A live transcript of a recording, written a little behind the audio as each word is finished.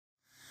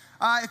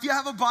If you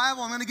have a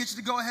Bible, I'm going to get you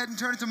to go ahead and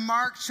turn it to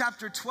Mark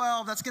chapter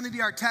 12. That's going to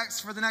be our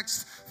text for the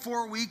next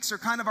 4 weeks, or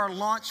kind of our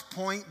launch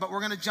point, but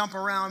we're going to jump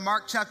around.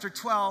 Mark chapter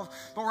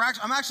 12. But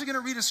I'm actually going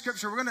to read a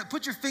scripture. We're going to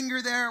put your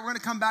finger there. We're going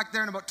to come back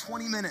there in about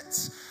 20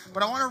 minutes.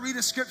 But I want to read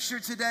a scripture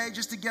today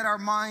just to get our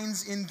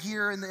minds in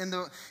gear in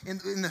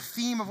the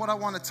theme of what I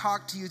want to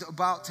talk to you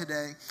about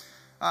today.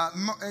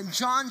 In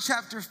John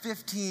chapter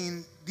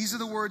 15, these are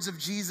the words of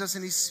Jesus,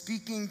 and he's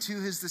speaking to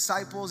his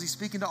disciples. He's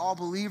speaking to all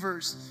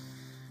believers.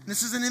 And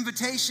this is an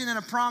invitation and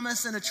a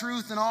promise and a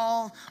truth and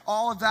all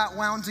of that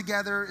wound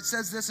together. It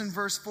says this in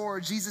verse 4.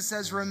 Jesus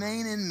says,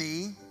 "Remain in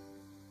me,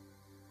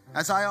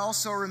 as I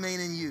also remain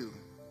in you.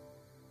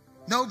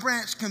 No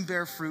branch can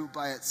bear fruit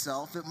by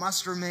itself. It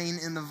must remain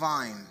in the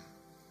vine.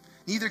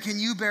 Neither can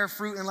you bear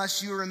fruit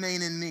unless you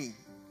remain in me.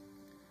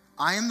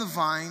 I am the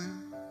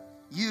vine.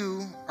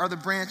 You are the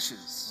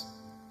branches.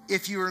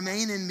 If you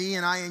remain in me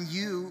and I in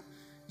you,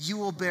 you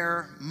will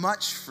bear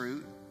much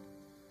fruit.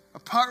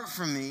 Apart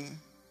from me,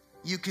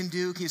 you can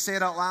you say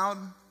it out loud?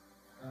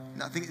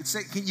 Nothing.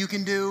 You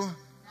can do.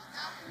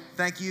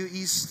 Thank you,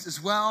 East,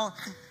 as well.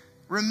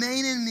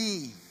 Remain in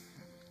me.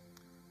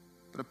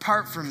 But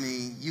apart from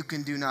me, you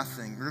can do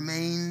nothing.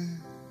 Remain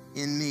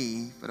in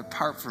me, but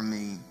apart from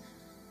me,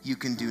 you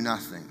can do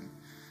nothing.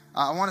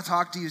 I want to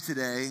talk to you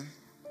today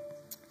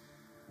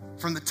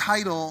from the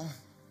title,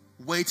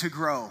 Way to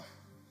Grow.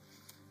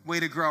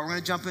 Way to Grow. We're going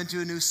to jump into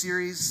a new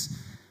series,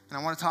 and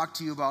I want to talk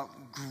to you about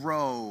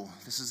Grow.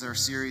 This is our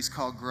series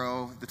called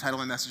Grow. The title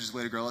of my message is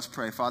Way to Grow. Let's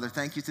pray. Father,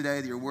 thank you today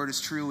that your word is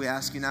true. We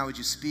ask you now, would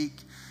you speak?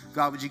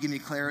 God, would you give me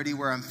clarity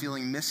where I'm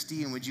feeling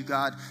misty? And would you,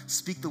 God,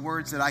 speak the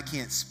words that I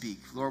can't speak?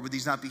 Lord, would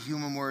these not be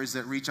human words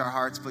that reach our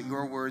hearts, but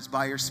your words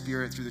by your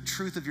Spirit through the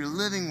truth of your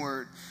living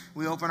word?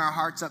 We open our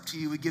hearts up to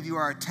you. We give you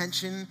our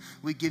attention.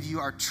 We give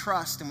you our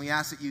trust. And we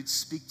ask that you'd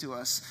speak to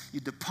us.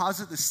 You'd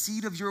deposit the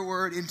seed of your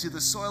word into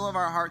the soil of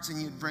our hearts, and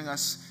you'd bring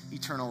us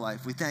eternal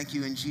life. We thank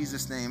you in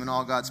Jesus' name. And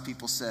all God's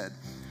people said,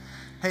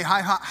 hey,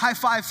 high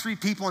five 3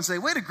 people and say,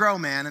 way to grow,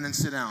 man, and then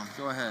sit down.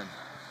 Go ahead.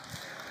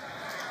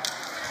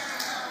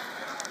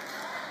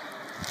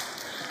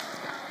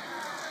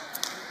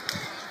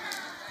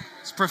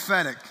 It's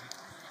prophetic.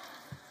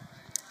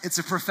 It's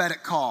a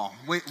prophetic call.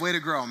 Way to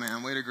grow,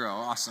 man. Way to grow.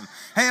 Awesome.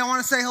 Hey, I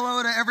want to say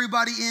hello to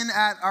everybody in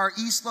at our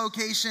East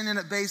location and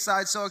at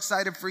Bayside. So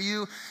excited for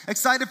you.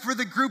 Excited for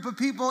the group of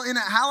people in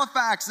at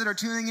Halifax that are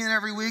tuning in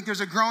every week.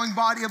 There's a growing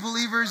body of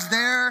believers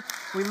there.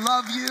 We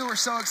love you. We're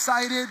so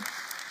excited.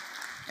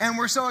 And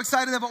we're so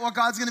excited about what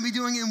God's going to be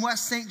doing in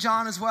West St.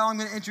 John as well. I'm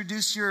going to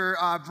introduce your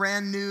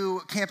brand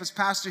new campus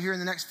pastor here in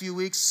the next few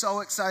weeks. So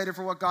excited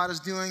for what God is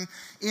doing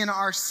in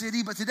our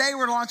city. But today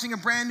we're launching a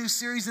brand new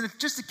series. And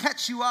just to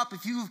catch you up,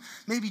 if you've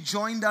maybe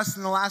joined us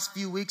in the last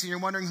few weeks and you're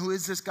wondering, who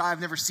is this guy?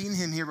 I've never seen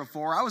him here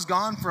before. I was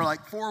gone for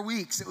like 4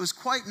 weeks. It was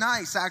quite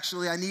nice,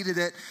 actually. I needed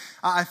it.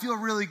 I feel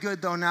really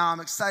good, though, now.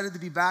 I'm excited to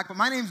be back. But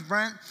my name's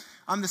Brent.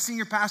 I'm the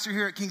senior pastor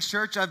here at King's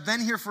Church. I've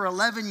been here for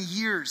 11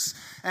 years,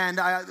 and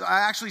I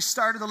actually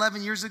started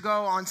 11 years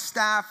ago on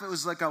staff. It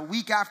was like a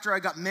week after I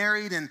got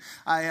married, and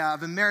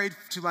I've been married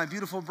to my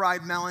beautiful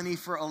bride, Melanie,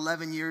 for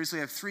 11 years. We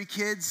have 3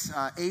 kids,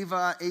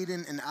 Ava,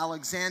 Aiden, and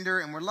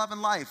Alexander, and we're loving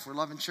life. We're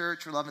loving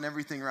church. We're loving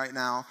everything right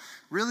now.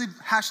 Really,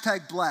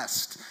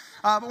 #blessed.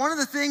 But one of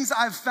the things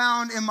I've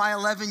found in my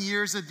 11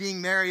 years of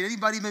being married,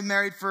 anybody been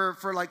married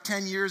for like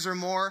 10 years or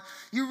more,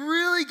 you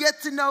really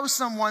get to know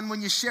someone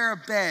when you share a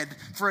bed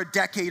for a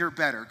decade or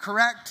better,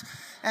 correct?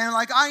 And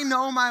like, I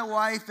know my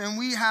wife, and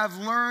we have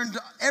learned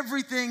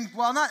everything,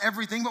 well, not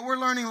everything, but we're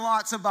learning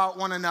lots about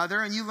one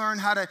another, and you learn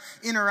how to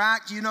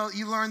interact. You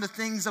learn the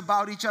things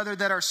about each other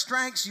that are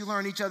strengths. You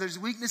learn each other's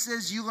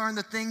weaknesses. You learn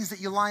the things that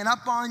you line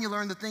up on. You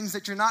learn the things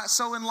that you're not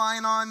so in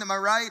line on. Am I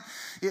right?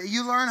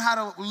 You learn how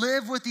to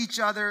live with each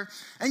other,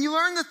 and you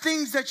learn the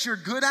things that you're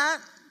good at.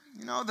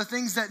 You know, the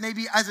things that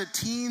maybe as a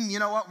team, you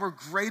know what, we're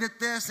great at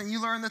this, and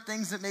you learn the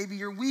things that maybe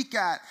you're weak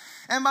at.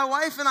 And my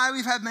wife and I,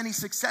 we've had many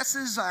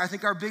successes. I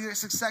think our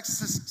biggest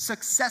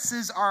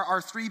successes are our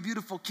 3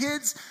 beautiful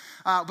kids,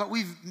 but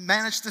we've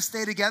managed to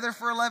stay together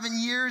for 11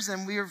 years,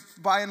 and we're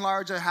by and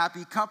large a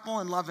happy couple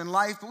and love in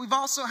life. But we've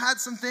also had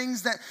some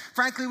things that,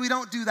 frankly, we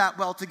don't do that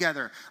well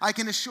together. I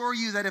can assure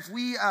you that if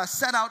we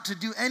set out to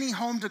do any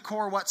home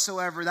decor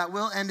whatsoever, that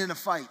will end in a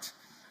fight.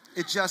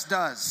 It just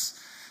does.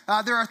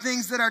 There are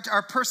things that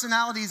our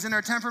personalities and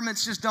our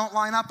temperaments just don't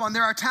line up on.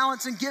 There are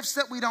talents and gifts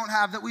that we don't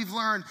have that we've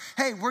learned.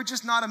 Hey, we're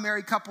just not a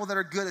married couple that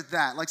are good at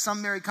that. Like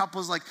some married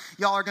couples, like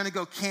y'all are going to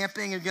go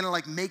camping. You're going to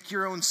like make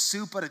your own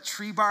soup out of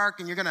tree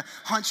bark, and you're going to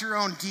hunt your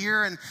own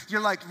deer, and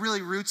you're like really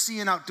rootsy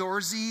and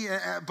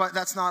outdoorsy. But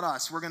that's not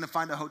us. We're going to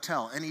find a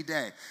hotel any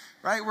day.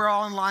 Right? We're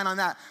all in line on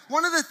that.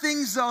 One of the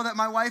things, though, that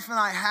my wife and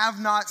I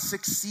have not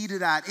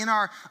succeeded at in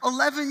our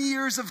 11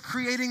 years of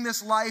creating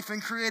this life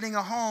and creating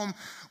a home,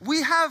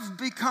 we've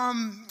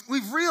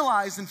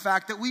realized, in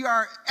fact, that we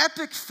are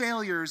epic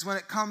failures when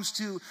it comes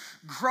to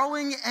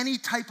growing any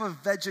type of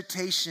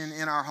vegetation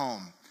in our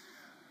home.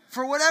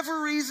 For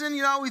whatever reason,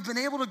 we've been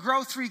able to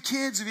grow 3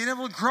 kids, we've been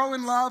able to grow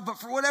in love, but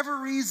for whatever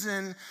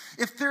reason,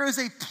 if there is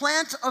a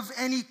plant of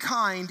any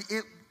kind,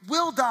 it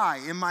will die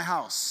in my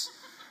house.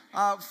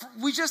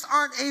 We just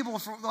aren't able,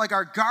 for like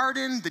our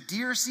garden, the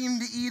deer seem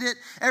to eat it.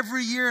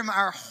 Every year in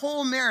our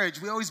whole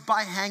marriage, we always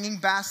buy hanging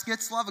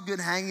baskets. Love a good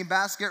hanging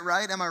basket,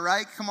 right? Am I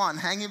right? Come on,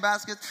 hanging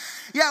baskets.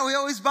 Yeah, we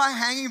always buy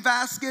hanging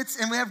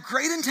baskets, and we have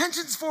great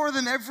intentions for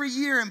them every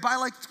year. And by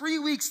like 3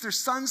 weeks, they're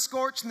sun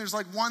scorched, and there's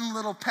like one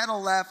little petal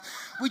left.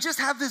 We just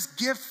have this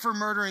gift for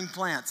murdering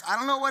plants. I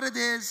don't know what it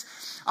is.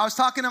 I was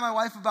talking to my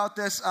wife about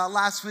this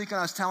last week, and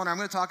I was telling her, I'm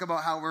going to talk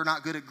about how we're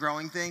not good at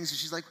growing things. And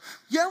she's like,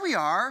 yeah, we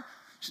are.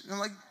 I'm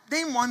like,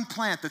 name one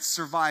plant that's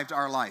survived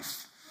our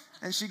life.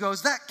 And she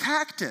goes, that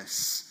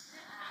cactus.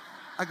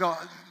 I go,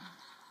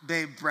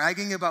 babe,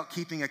 bragging about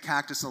keeping a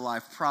cactus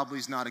alive probably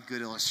is not a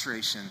good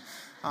illustration.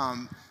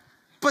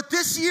 But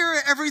this year,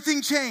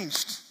 everything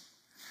changed.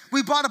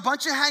 We bought a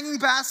bunch of hanging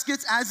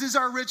baskets, as is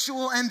our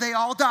ritual, and they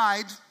all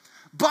died.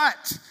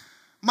 But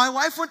my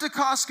wife went to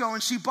Costco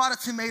and she bought a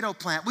tomato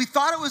plant. We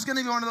thought it was going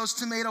to be one of those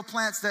tomato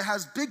plants that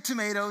has big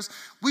tomatoes.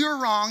 We were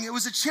wrong. It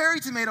was a cherry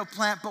tomato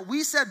plant, but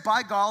we said,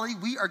 by golly,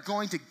 we are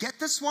going to get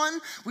this one.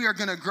 We are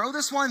going to grow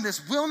this one.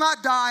 This will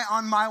not die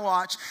on my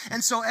watch.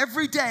 And so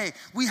every day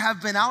we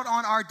have been out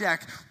on our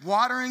deck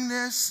watering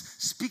this,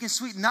 speaking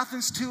sweet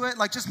nothings to it,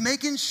 like just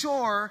making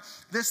sure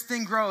this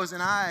thing grows.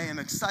 And I am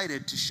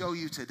excited to show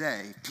you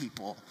today,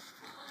 people.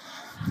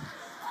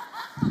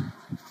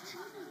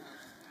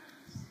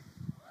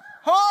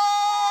 Oh!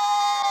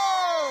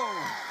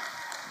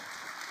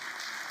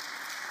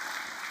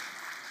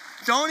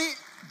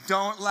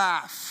 Don't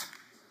laugh.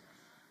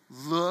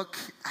 Look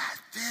at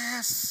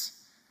this.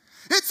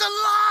 It's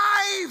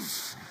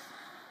alive!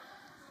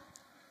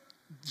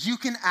 You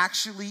can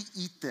actually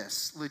eat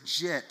this,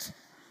 legit.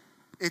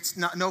 It's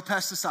not, no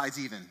pesticides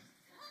even.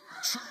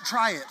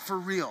 Try it for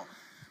real.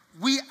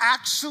 We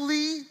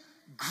actually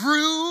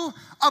grew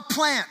a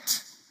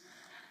plant.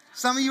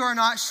 Some of you are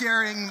not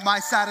sharing my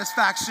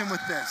satisfaction with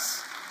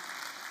this.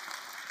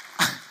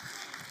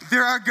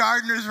 There are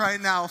gardeners right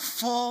now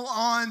full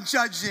on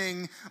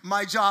judging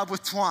my job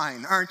with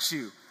twine, aren't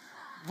you?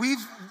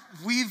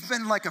 We've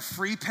been like a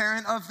free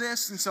parent of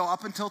this, and so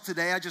up until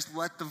today, I just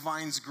let the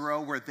vines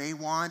grow where they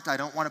want. I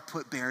don't want to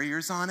put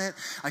barriers on it.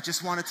 I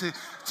just want it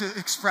to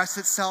express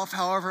itself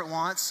however it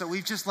wants. So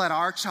we've just let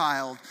our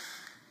child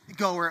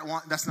go where it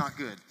wants. That's not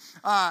good.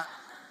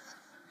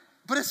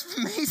 But it's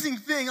an amazing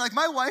thing. Like,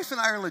 my wife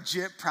and I are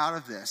legit proud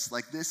of this.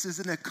 Like, this is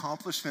an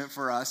accomplishment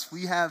for us.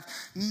 We have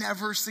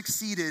never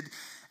succeeded.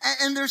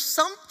 And there's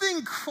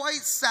something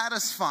quite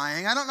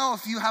satisfying. I don't know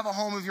if you have a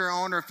home of your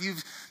own, or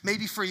if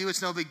maybe for you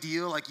it's no big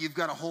deal. Like, you've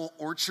got a whole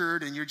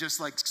orchard and you're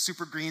just like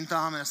super green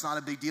thumb and it's not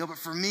a big deal. But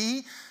for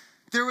me,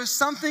 there was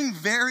something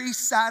very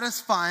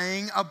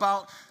satisfying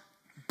about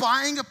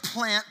buying a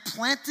plant,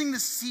 planting the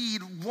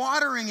seed,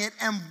 watering it,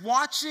 and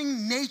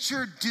watching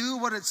nature do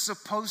what it's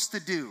supposed to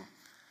do.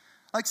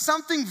 Like,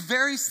 something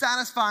very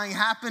satisfying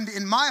happened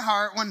in my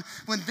heart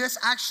when this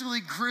actually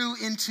grew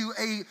into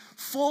a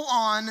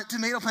full-on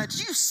tomato plant.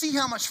 Do you see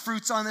how much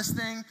fruit's on this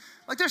thing?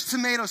 Like, there's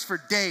tomatoes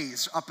for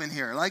days up in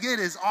here. Like, it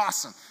is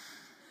awesome.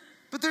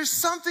 But there's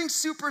something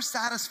super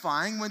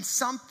satisfying when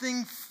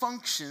something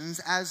functions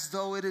as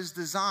though it is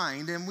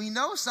designed. And we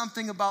know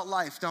something about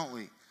life, don't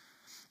we?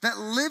 That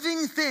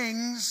living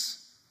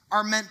things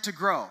are meant to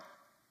grow.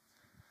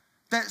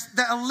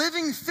 That a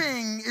living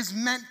thing is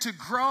meant to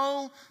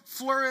grow,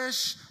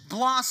 flourish,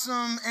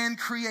 blossom, and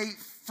create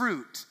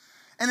fruit.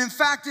 And in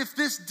fact, if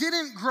this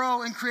didn't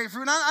grow and create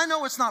fruit, and I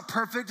know it's not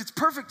perfect, it's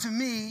perfect to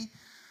me,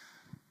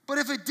 but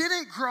if it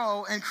didn't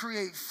grow and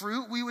create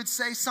fruit, we would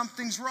say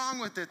something's wrong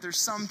with it. There's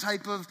some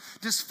type of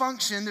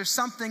dysfunction. There's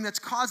something that's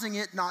causing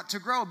it not to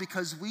grow,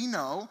 because we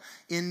know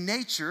in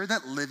nature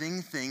that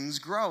living things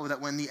grow,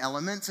 that when the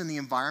elements and the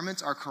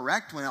environments are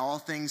correct, when all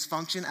things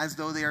function as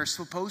though they are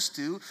supposed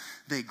to,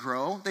 they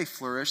grow, they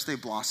flourish, they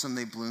blossom,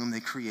 they bloom,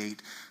 they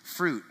create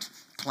fruit.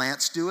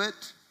 Plants do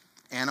it,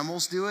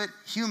 animals do it,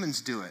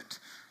 humans do it.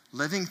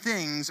 Living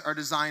things are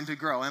designed to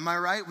grow. Am I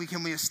right?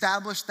 Can we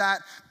establish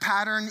that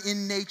pattern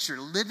in nature?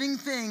 Living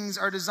things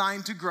are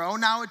designed to grow.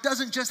 Now, it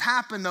doesn't just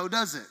happen, though,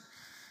 does it?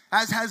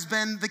 As has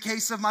been the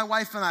case of my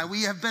wife and I.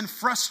 We have been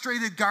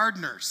frustrated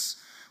gardeners.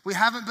 We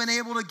haven't been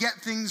able to get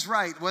things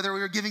right, whether we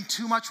were giving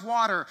too much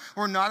water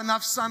or not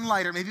enough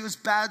sunlight, or maybe it was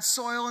bad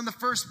soil in the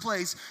first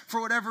place.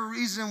 For whatever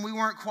reason, we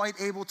weren't quite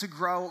able to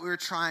grow what we were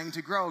trying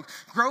to grow.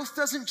 Growth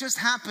doesn't just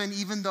happen,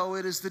 even though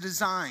it is the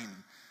design.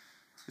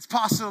 It's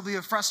possible to be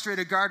a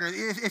frustrated gardener.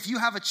 If you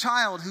have a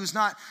child who's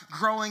not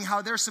growing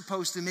how they're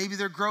supposed to, maybe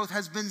their growth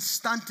has been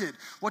stunted.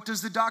 What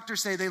does the doctor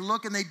say? They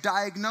look and they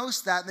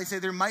diagnose that, and they say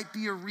there might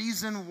be a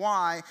reason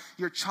why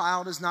your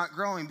child is not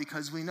growing,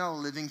 because we know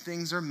living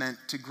things are meant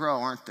to grow,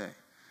 aren't they?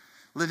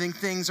 Living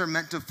things are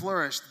meant to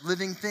flourish.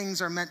 Living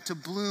things are meant to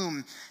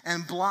bloom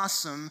and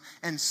blossom,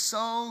 and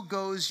so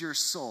goes your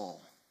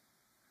soul.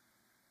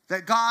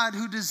 That God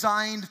who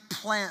designed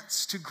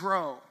plants to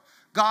grow,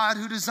 God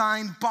who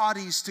designed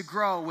bodies to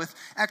grow with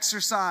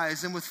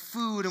exercise and with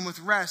food and with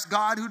rest,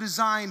 God who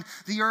designed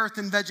the earth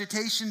and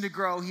vegetation to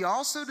grow, he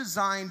also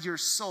designed your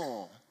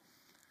soul.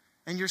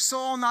 And your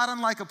soul, not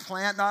unlike a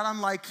plant, not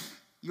unlike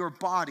your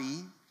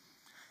body,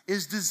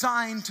 is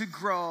designed to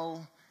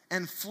grow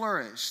and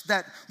flourish.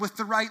 That with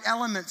the right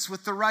elements,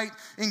 with the right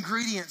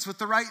ingredients, with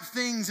the right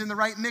things in the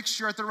right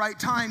mixture at the right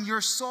time, your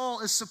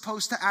soul is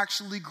supposed to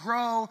actually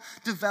grow,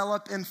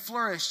 develop, and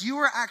flourish. You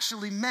are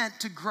actually meant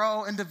to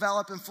grow and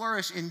develop and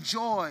flourish in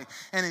joy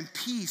and in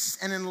peace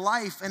and in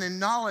life and in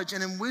knowledge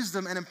and in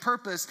wisdom and in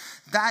purpose.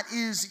 That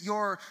is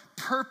your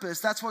purpose.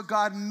 That's what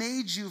God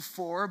made you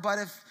for. But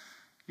if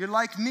you're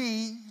like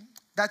me,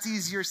 that's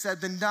easier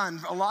said than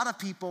done. A lot of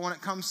people, when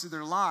it comes to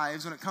their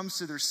lives, when it comes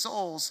to their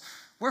souls,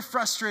 we're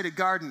frustrated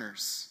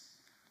gardeners.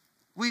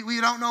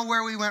 We don't know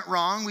where we went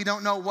wrong. We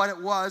don't know what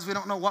it was. We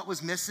don't know what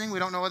was missing. We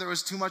don't know whether it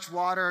was too much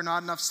water or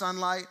not enough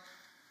sunlight.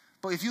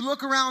 But if you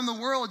look around the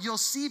world, you'll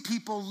see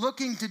people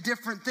looking to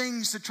different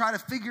things to try to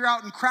figure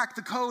out and crack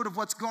the code of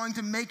what's going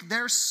to make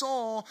their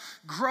soul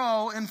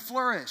grow and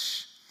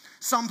flourish.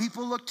 Some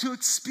people look to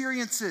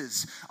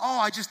experiences. Oh,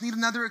 I just need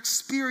another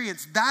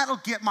experience. That'll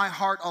get my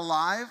heart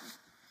alive.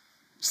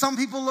 Some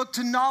people look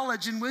to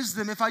knowledge and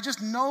wisdom. If I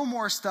just know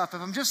more stuff, if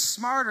I'm just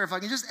smarter, if I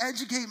can just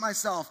educate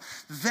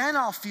myself, then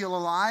I'll feel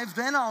alive,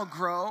 then I'll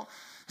grow.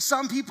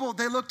 Some people,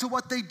 they look to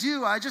what they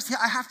do. I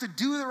have to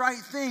do the right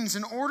things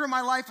and order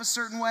my life a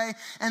certain way,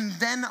 and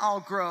then I'll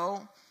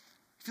grow.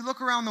 If you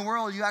look around the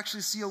world, you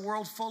actually see a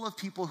world full of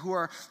people who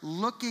are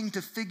looking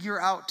to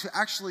figure out to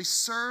actually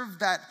serve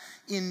that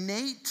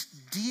innate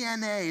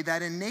DNA,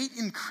 that innate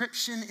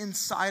encryption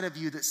inside of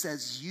you that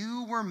says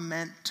you were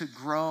meant to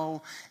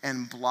grow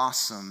and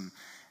blossom.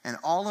 And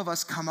all of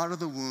us come out of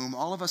the womb,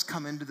 all of us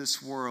come into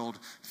this world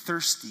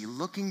thirsty,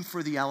 looking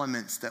for the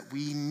elements that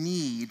we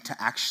need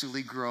to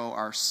actually grow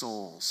our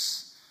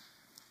souls.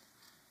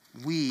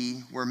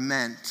 We were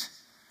meant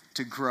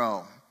to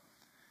grow.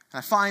 And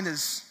I find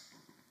as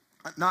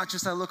not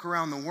just I look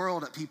around the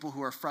world at people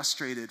who are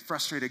frustrated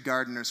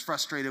gardeners,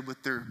 frustrated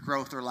with their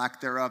growth or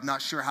lack thereof,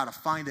 not sure how to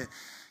find it.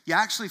 You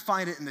actually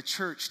find it in the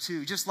church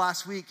too. Just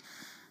last week,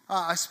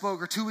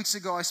 2 weeks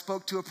ago, I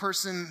spoke to a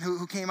person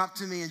who came up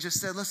to me and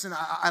just said, listen,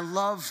 I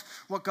love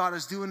what God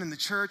is doing in the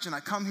church, and I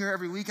come here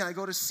every week and I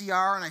go to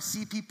CR and I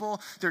see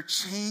people, they're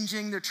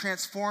changing, they're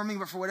transforming,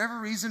 but for whatever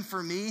reason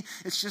for me,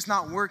 it's just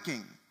not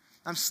working.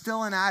 I'm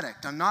still an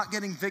addict. I'm not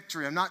getting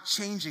victory. I'm not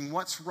changing.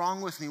 What's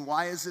wrong with me?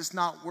 Why is this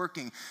not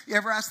working? You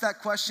ever ask that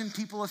question,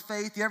 people of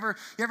faith? You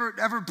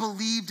ever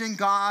believed in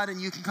God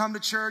and you can come to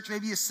church,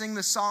 maybe you sing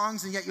the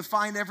songs, and yet you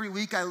find every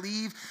week I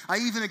leave, I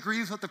even agree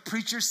with what the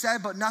preacher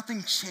said, but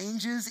nothing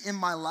changes in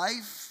my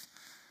life?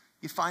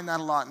 You find that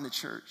a lot in the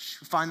church.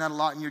 You find that a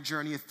lot in your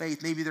journey of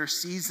faith. Maybe there are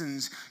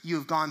seasons you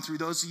have gone through.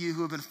 Those of you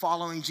who have been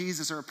following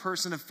Jesus or a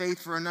person of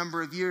faith for a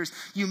number of years,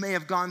 you may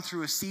have gone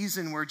through a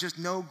season where just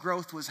no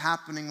growth was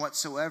happening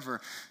whatsoever.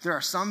 There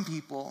are some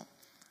people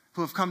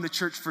who have come to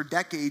church for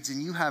decades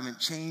and you haven't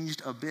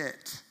changed a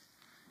bit.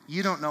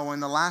 You don't know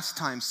when the last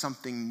time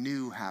something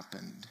new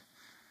happened,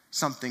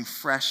 something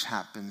fresh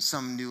happened,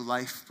 some new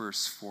life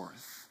burst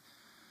forth.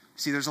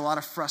 See, there's a lot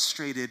of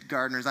frustrated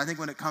gardeners. I think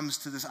when it comes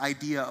to this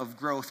idea of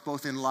growth,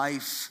 both in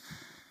life,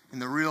 in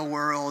the real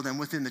world, and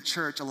within the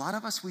church, a lot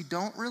of us, we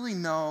don't really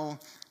know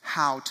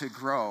how to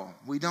grow.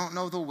 We don't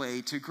know the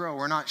way to grow.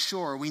 We're not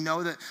sure. We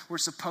know that we're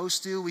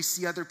supposed to. We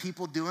see other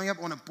people doing it,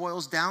 but when it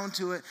boils down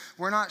to it,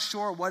 we're not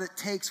sure what it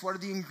takes. What are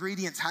the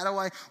ingredients? How do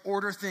I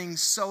order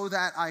things so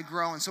that I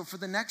grow? And so for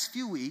the next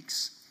few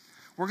weeks,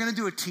 we're going to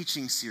do a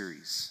teaching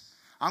series.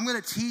 I'm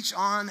going to teach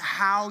on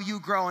how you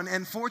grow.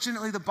 And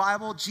fortunately, the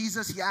Bible,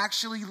 Jesus, he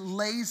actually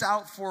lays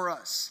out for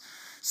us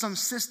some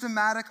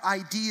systematic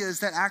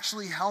ideas that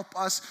actually help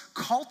us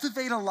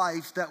cultivate a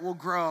life that will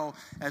grow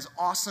as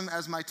awesome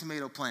as my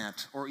tomato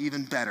plant, or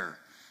even better.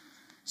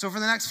 So for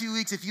the next few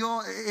weeks, if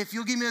you'll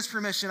give me this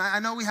permission,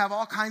 I know we have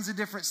all kinds of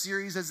different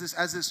series as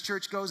this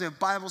church goes. I have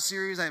Bible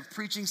series, I have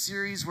preaching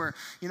series where,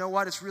 you know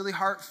what, it's really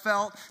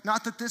heartfelt.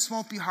 Not that this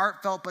won't be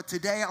heartfelt, but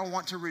today I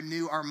want to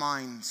renew our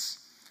minds.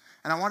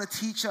 And I want to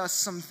teach us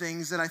some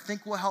things that I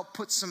think will help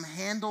put some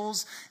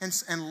handles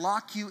and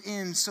lock you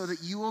in so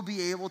that you will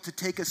be able to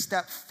take a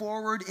step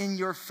forward in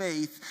your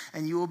faith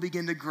and you will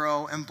begin to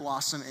grow and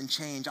blossom and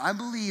change. I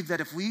believe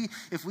that if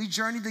we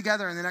journey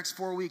together in the next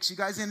 4 weeks, you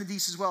guys into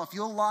these as well, if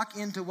you'll lock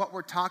into what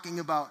we're talking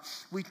about,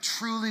 we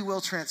truly will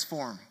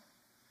transform.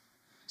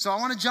 So I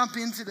want to jump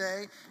in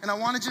today, and I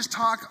want to just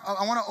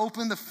I want to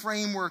open the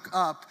framework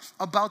up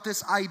about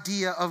this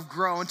idea of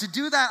grow. And to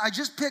do that, I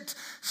just picked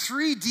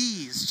 3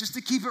 Ds, just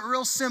to keep it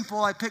real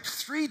simple. I picked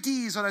 3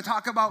 Ds when I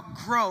talk about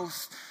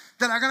growth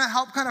that are going to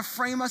help kind of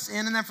frame us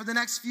in, and then for the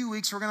next few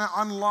weeks, we're going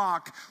to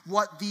unlock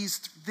what these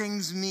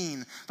things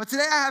mean. But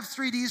today I have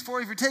 3 Ds for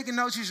you. If you're taking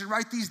notes, you should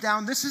write these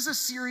down. This is a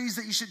series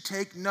that you should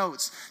take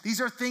notes. These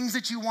are things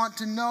that you want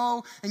to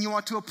know and you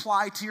want to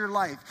apply to your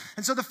life.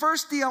 And so the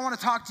first D I want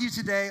to talk to you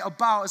today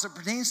about as it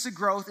pertains to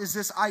growth is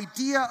this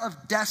idea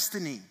of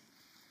destiny.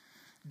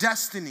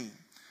 Destiny.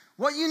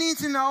 What you need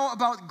to know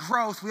about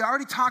growth, we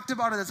already talked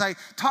about it as I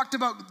talked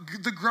about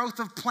the growth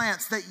of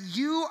plants, that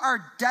you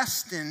are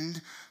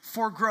destined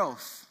for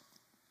growth.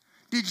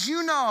 Did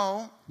you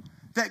know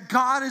that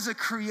God is a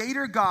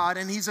creator God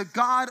and he's a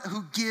God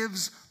who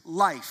gives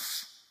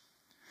life?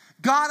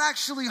 God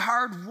actually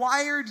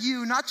hardwired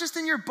you, not just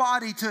in your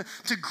body,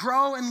 to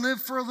grow and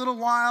live for a little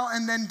while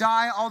and then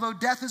die, although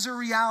death is a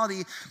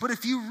reality. But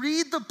if you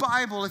read the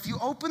Bible, if you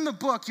open the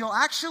book, you'll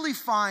actually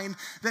find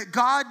that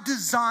God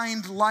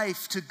designed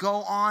life to go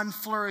on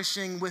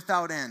flourishing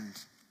without end.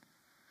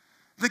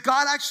 That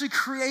God actually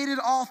created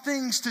all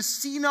things to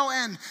see no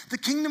end. The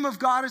kingdom of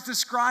God is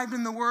described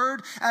in the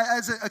word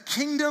as a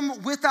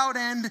kingdom without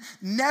end,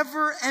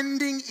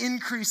 never-ending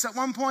increase. At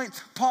one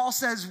point, Paul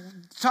says,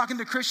 talking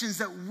to Christians,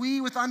 that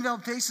we with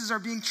unveiled faces are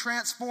being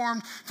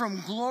transformed from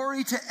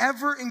glory to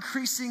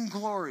ever-increasing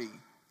glory.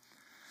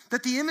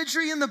 That the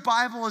imagery in the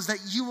Bible is that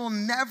you will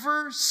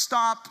never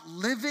stop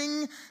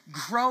living,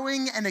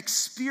 growing, and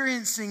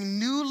experiencing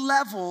new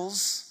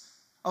levels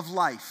of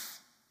life.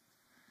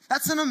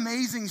 That's an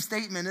amazing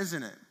statement,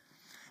 isn't it?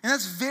 And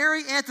that's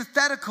very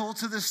antithetical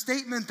to the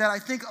statement that I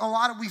think a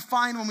lot of we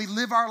find when we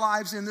live our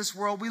lives in this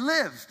world we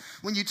live.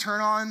 When you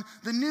turn on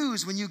the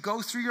news, when you go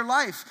through your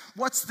life,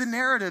 what's the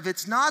narrative?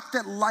 It's not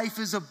that life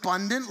is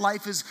abundant,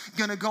 life is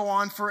going to go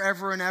on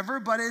forever and ever,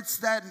 but it's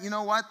that, you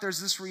know what, there's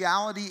this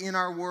reality in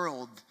our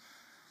world.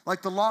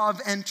 Like the law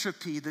of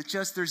entropy, that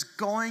just there's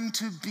going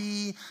to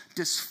be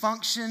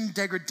dysfunction,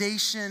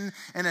 degradation,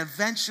 and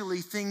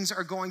eventually things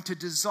are going to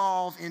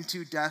dissolve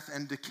into death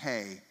and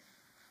decay.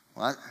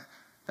 Well,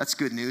 that's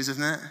good news,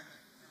 isn't it?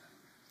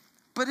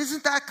 But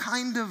isn't that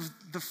kind of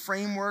the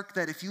framework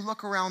that if you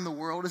look around the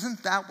world,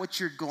 isn't that what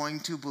you're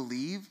going to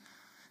believe?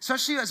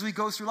 Especially as we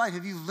go through life.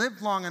 If you've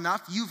lived long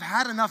enough, you've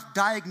had enough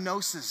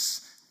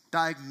diagnoses.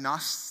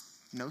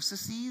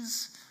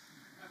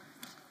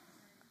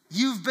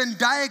 You've been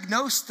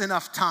diagnosed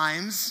enough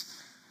times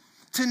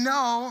to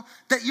know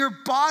that your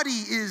body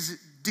is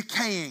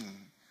decaying.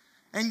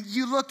 And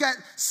you look at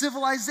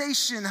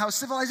civilization, how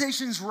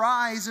civilizations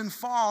rise and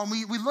fall. And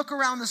we look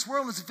around this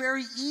world, and it's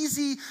very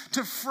easy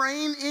to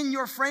frame in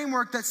your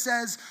framework that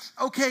says,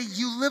 okay,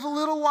 you live a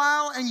little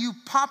while and you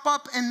pop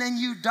up and then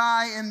you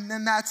die and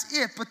then that's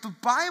it. But the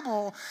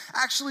Bible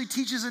actually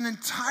teaches an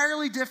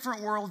entirely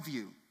different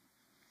worldview.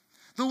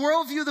 The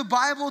worldview the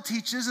Bible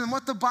teaches, and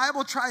what the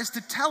Bible tries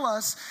to tell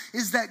us,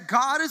 is that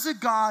God is a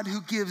God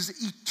who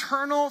gives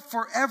eternal,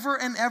 forever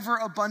and ever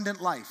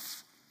abundant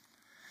life.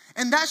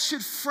 And that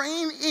should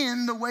frame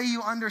in the way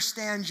you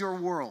understand your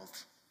world.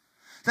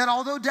 That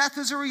although death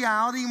is a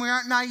reality, and we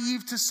aren't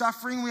naive to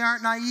suffering, we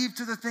aren't naive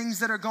to the things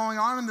that are going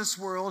on in this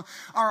world,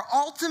 our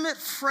ultimate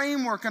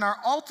framework and our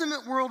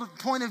ultimate world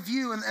point of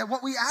view, and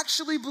what we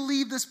actually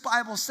believe this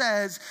Bible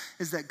says,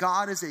 is that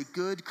God is a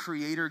good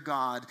creator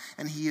God,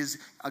 and he is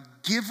a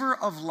giver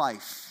of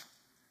life.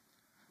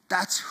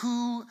 That's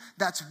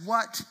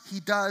what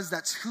he does,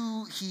 that's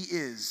who he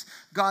is.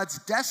 God's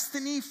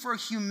destiny for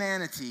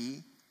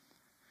humanity,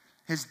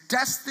 his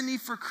destiny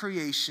for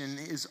creation,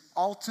 is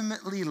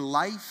ultimately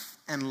life,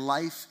 and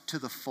life to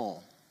the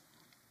full.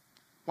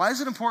 Why is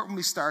it important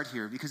we start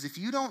here? Because if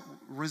you don't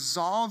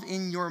resolve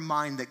in your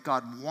mind that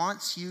God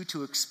wants you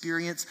to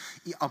experience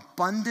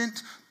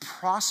abundant,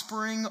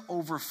 prospering,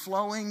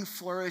 overflowing,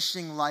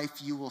 flourishing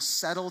life, you will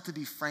settle to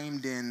be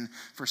framed in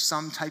for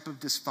some type of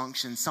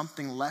dysfunction,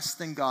 something less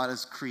than God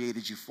has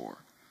created you for.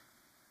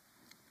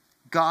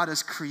 God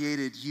has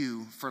created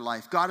you for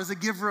life. God is a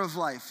giver of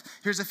life.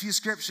 Here's a few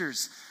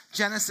scriptures.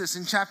 Genesis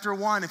in chapter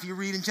 1, if you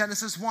read in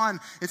Genesis 1,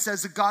 it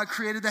says that God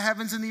created the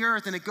heavens and the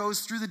earth, and it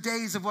goes through the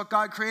days of what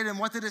God created. And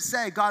what did it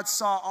say? God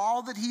saw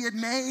all that he had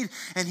made,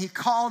 and he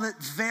called it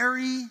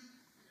it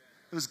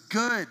was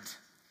good.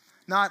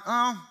 Not,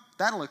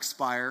 that'll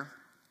expire.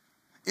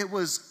 It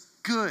was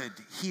good.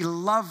 He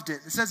loved it.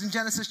 It says in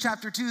Genesis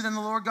chapter 2, then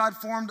the Lord God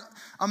formed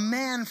a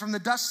man from the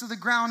dust of the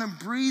ground and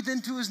breathed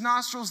into his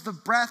nostrils the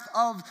breath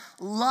of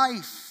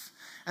life.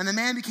 And the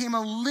man became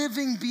a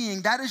living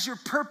being. That is your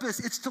purpose.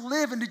 It's to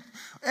live. And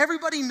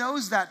everybody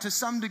knows that to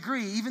some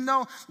degree. Even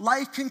though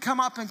life can come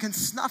up and can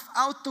snuff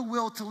out the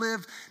will to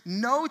live,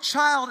 no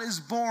child is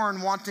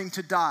born wanting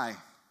to die.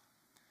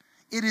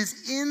 It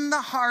is in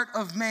the heart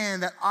of man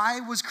that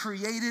I was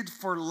created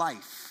for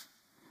life.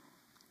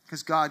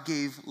 Because God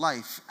gave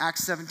life.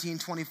 Acts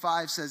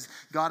 17:25 says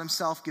God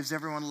himself gives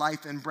everyone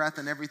life and breath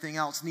and everything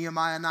else.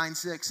 Nehemiah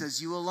 9:6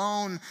 says you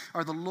alone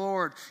are the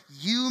Lord.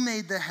 You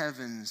made the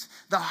heavens,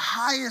 the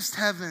highest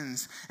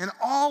heavens, and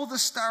all the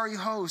starry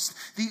host,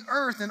 the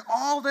earth and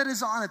all that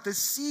is on it, the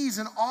seas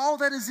and all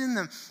that is in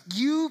them.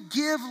 You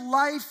give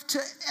life to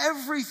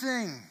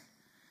everything.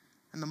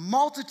 And the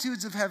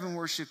multitudes of heaven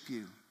worship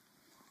you.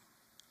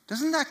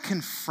 Doesn't that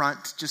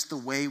confront just the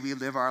way we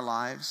live our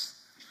lives?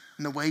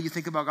 And the way you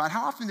think about God?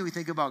 How often do we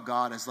think about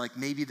God as like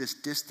maybe this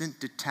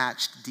distant,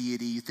 detached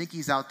deity? You think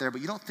he's out there,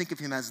 but you don't think of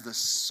him as the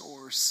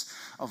source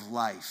of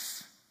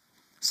life.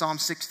 Psalm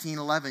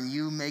 16:11,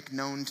 you make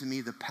known to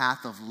me the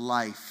path of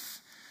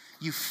life.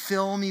 You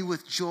fill me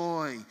with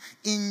joy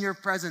in your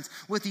presence,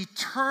 with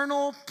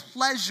eternal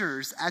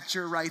pleasures at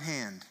your right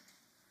hand.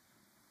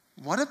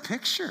 What a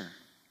picture.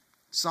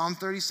 Psalm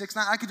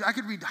 36:9, I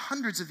could read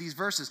hundreds of these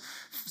verses.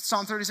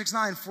 Psalm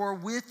 36:9, for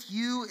with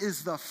you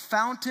is the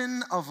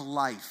fountain of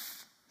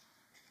life.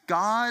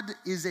 God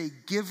is a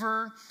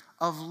giver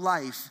of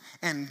life,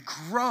 and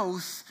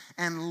growth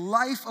and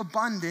life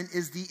abundant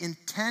is the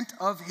intent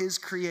of his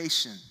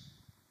creation.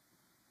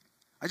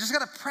 I just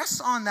got to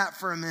press on that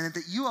for a minute,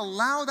 that you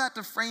allow that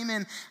to frame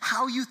in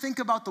how you think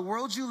about the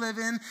world you live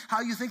in,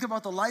 how you think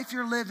about the life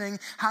you're living,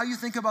 how you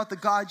think about the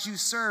God you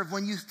serve.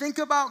 When you think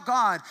about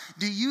God,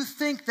 do you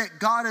think that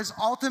God is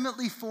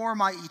ultimately for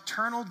my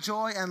eternal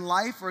joy and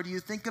life, or do you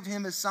think of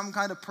him as some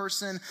kind of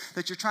person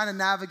that you're trying to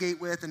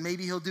navigate with, and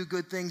maybe he'll do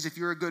good things if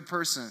you're a good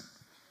person?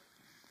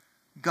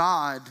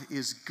 God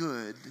is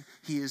good.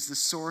 He is the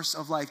source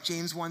of life.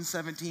 James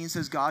 1:17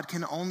 says God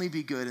can only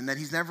be good and that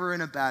he's never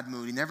in a bad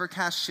mood. He never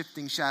casts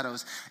shifting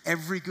shadows.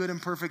 Every good and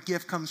perfect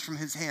gift comes from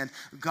his hand.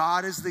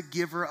 God is the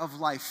giver of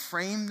life.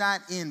 Frame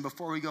that in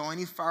before we go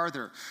any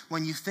farther.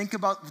 When you think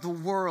about the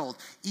world,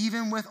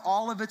 even with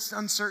all of its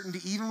uncertainty,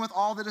 even with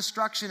all the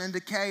destruction and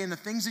decay and the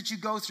things that you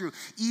go through,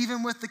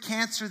 even with the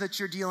cancer that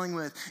you're dealing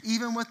with,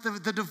 even with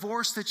the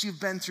divorce that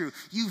you've been through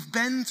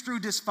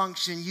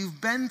dysfunction,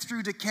 you've been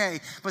through decay,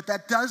 but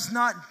that does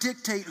not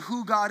dictate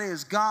who God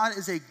is. God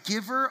is a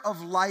giver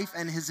of life,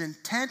 and his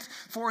intent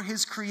for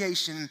his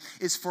creation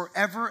is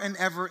forever and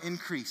ever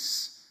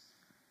increase.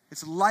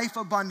 It's life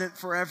abundant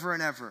forever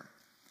and ever.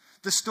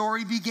 The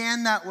story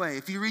began that way.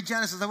 If you read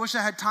Genesis, I wish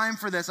I had time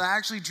for this. I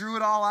actually drew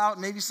it all out.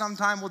 Maybe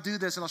sometime we'll do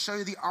this, and I'll show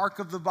you the arc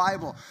of the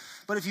Bible.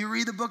 But if you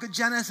read the book of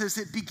Genesis,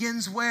 it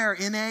begins where?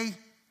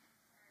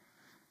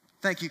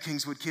 Thank you,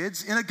 Kingswood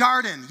kids. In a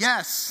garden,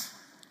 yes.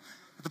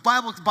 The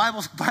Bible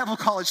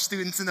college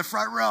students in the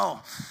front row.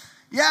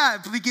 Yeah,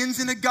 it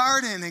begins in a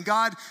garden, and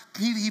God,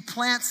 he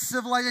plants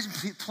civilization,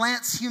 he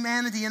plants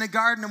humanity in a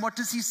garden. And what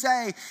does he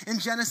say in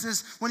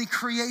Genesis when he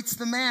creates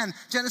the man?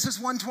 Genesis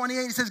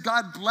 1:28, he says,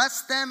 God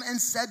blessed them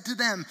and said to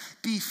them,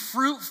 be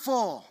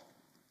fruitful,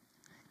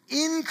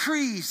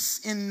 increase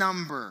in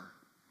number,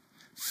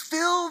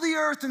 fill the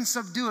earth and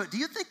subdue it. Do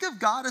you think of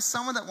God as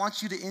someone that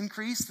wants you to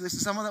increase? This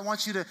is someone that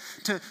wants you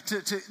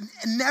to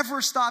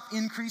never stop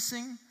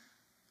increasing?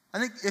 I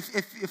think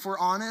if we're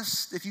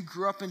honest, if you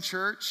grew up in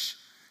church,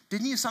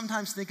 didn't you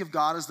sometimes think of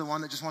God as the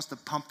one that just wants to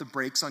pump the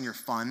brakes on your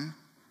fun?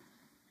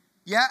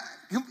 Yeah?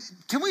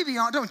 Can we be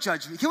honest? Don't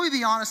judge me. Can we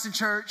be honest in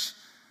church?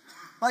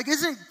 Like,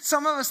 isn't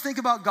some of us think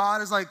about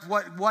God as like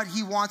what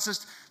he wants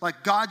us,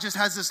 like God just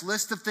has this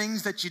list of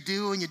things that you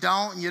do and you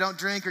don't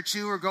drink or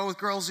chew or go with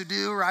girls who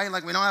do, right?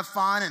 Like, we don't have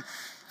fun and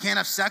can't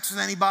have sex with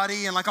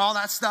anybody and like all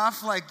that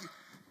stuff. Like,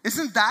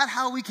 isn't that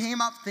how we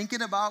came up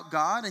thinking about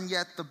God? And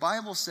yet the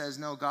Bible says,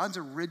 no, God's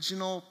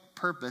original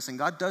purpose, and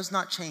God does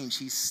not change,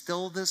 he's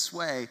still this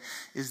way,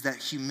 is that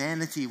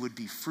humanity would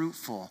be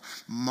fruitful,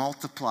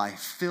 multiply,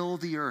 fill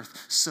the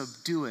earth,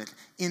 subdue it,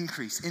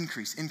 increase,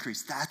 increase,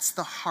 increase. That's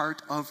the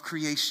heart of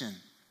creation.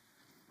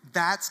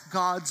 That's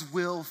God's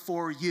will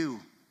for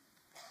you.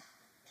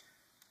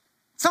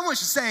 Someone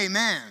should say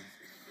amen.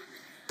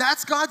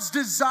 That's God's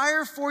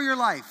desire for your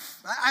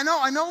life. I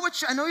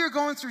know you're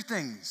going through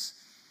things.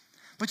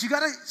 But you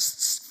got to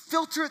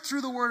filter it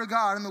through the Word of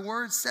God, and the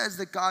Word says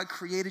that God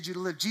created you to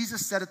live.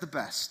 Jesus said it the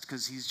best,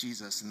 because he's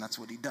Jesus, and that's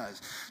what he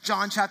does.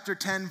 John chapter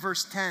 10,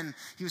 verse 10,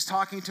 he was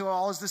talking to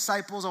all his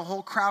disciples, a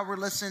whole crowd were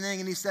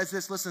listening, and he says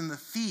this, listen, the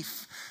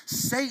thief,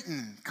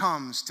 Satan,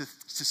 comes to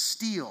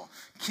steal,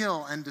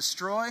 kill, and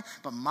destroy,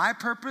 but my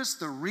purpose,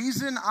 the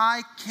reason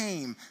I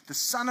came, the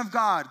Son of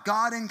God,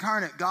 God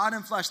incarnate, God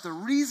in flesh, the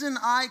reason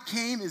I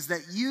came is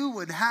that you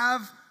would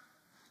have,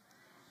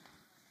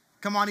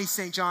 come on, East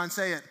St. John,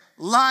 say it,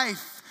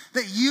 life,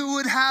 that you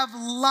would have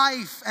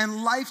life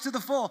and life to the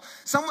full.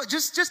 Someone,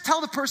 just tell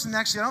the person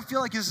next to you, I don't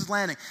feel like this is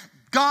landing.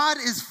 God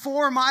is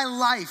for my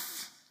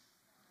life.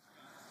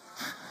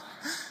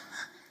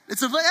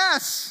 It's a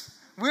yes.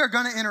 We are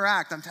going to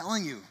interact, I'm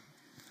telling you.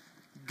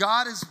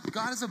 God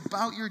is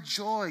about your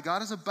joy.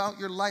 God is about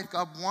your life.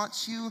 God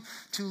wants you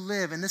to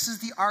live. And this is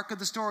the arc of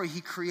the story.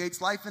 He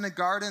creates life in a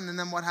garden, and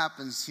then what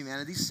happens?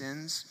 Humanity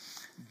sins.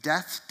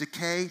 Death,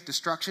 decay,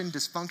 destruction,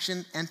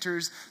 dysfunction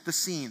enters the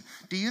scene.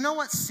 Do you know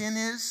what sin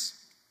is?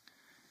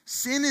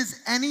 Sin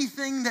is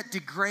anything that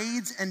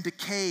degrades and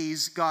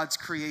decays God's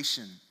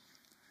creation.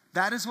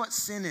 That is what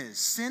sin is.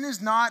 Sin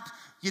is not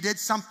you did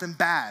something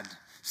bad.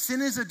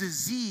 Sin is a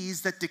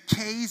disease that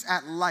decays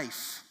at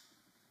life.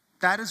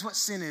 That is what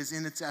sin is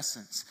in its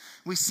essence.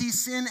 We see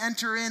sin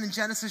enter in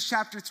Genesis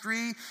chapter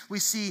 3. We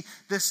see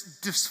this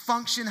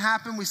dysfunction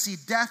happen. We see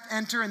death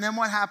enter. And then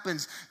what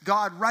happens?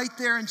 God, right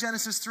there in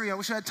Genesis 3, I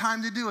wish I had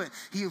time to do it.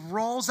 He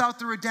rolls out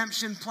the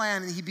redemption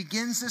plan, and he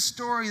begins this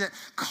story that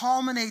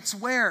culminates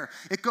where?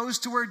 It goes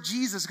to where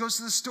Jesus, goes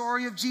to the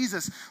story of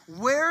Jesus.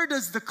 Where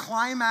does the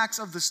climax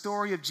of the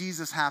story of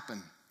Jesus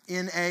happen?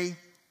 It's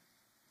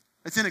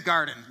in a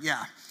garden,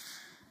 yeah.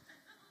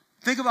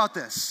 Think about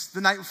this. The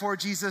night before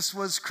Jesus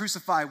was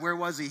crucified, where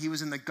was he? He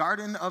was in the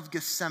Garden of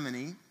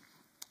Gethsemane,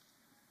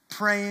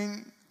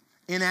 praying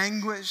in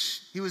anguish.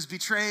 He was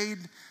betrayed,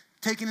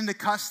 taken into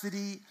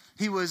custody.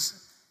 He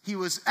was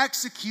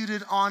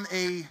executed on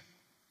a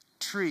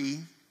tree.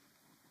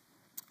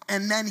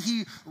 And then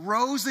he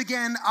rose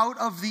again out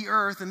of the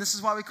earth. And this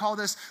is why we call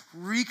this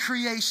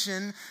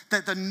recreation,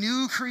 that the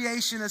new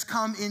creation has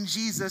come in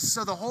Jesus.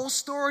 So the whole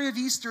story of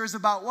Easter is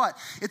about what?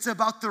 It's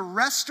about the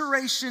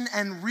restoration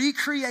and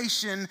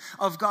recreation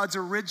of God's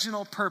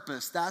original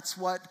purpose. That's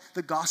what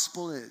the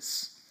gospel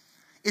is.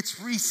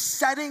 It's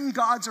resetting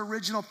God's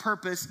original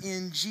purpose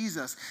in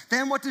Jesus.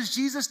 Then what does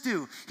Jesus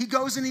do? He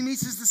goes and he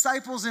meets his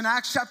disciples in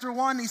Acts chapter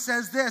 1. He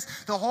says this,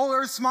 the whole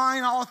earth's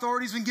mine, all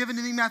authority has been given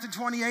to me. Matthew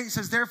 28, he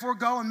says, therefore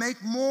go and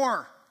make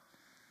more.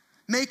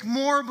 Make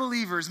more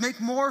believers, make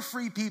more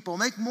free people,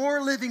 make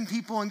more living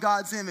people in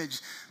God's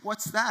image.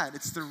 What's that?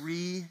 It's the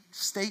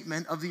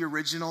restatement of the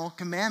original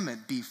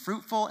commandment. Be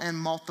fruitful and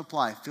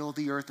multiply, fill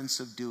the earth and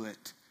subdue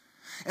it.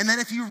 And then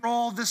if you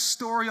roll this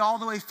story all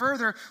the way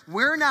further,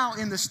 we're now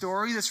in the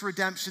story, this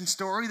redemption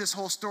story, this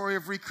whole story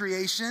of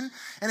recreation.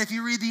 And if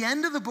you read the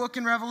end of the book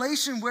in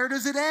Revelation, where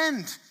does it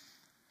end?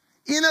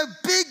 In a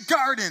big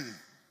garden.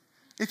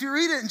 If you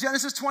read it in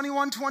Genesis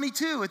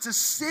 21:22, it's a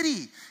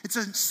city. It's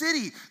a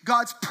city.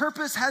 God's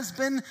purpose has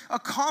been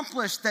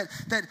accomplished,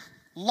 that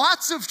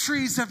lots of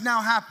trees have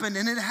now happened,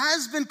 and it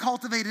has been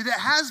cultivated, it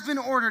has been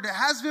ordered, it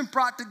has been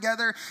brought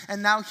together,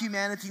 and now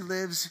humanity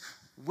lives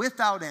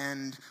without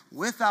end,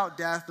 without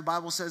death. The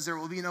Bible says there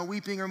will be no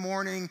weeping or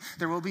mourning.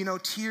 There will be no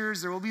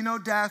tears. There will be no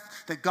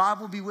death. That God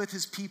will be with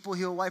his people.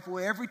 He will wipe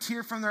away every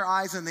tear from their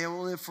eyes, and they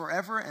will live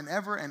forever and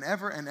ever and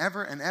ever and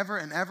ever and ever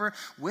and ever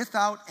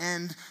without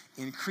end,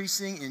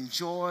 increasing in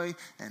joy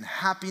and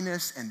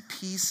happiness and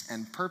peace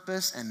and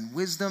purpose and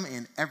wisdom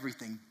in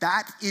everything.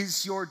 That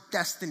is your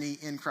destiny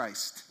in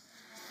Christ.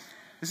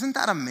 Isn't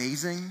that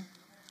amazing?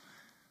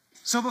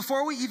 So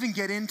before we even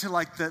get into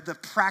like the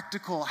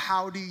practical,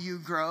 how do you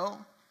grow?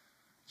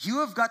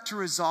 You have got to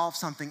resolve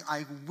something.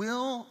 I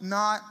will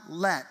not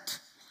let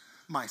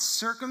my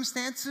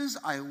circumstances,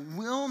 I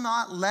will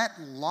not let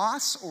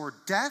loss or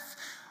death,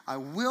 I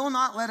will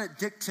not let it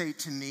dictate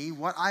to me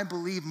what I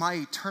believe my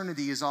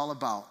eternity is all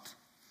about.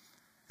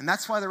 And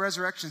that's why the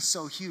resurrection is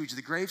so huge.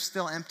 The grave's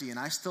still empty, and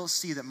I still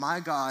see that my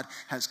God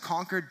has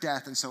conquered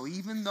death. And so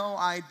even though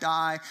I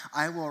die,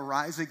 I will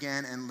rise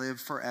again and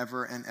live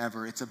forever and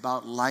ever. It's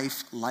about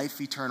life,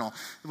 life eternal.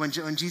 When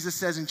Jesus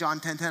says in John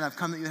 10:10, I've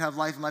come that you would have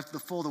life and life to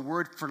the full, the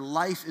word for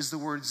life is the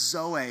word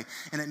Zoe,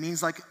 and it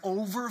means like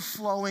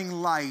overflowing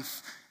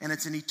life. And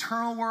it's an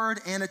eternal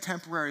word and a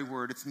temporary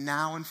word. It's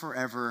now and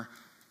forever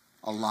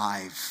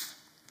alive.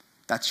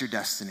 That's your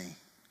destiny.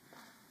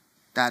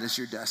 That is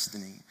your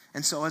destiny.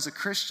 And so as a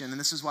Christian, and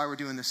this is why we're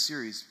doing this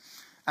series,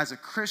 as a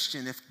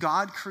Christian, if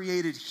God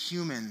created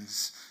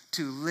humans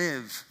to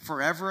live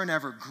forever and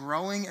ever,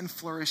 growing and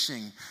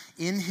flourishing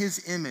in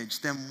his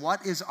image, then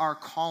what is our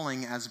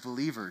calling as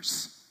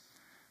believers?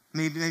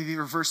 Maybe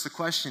reverse the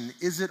question.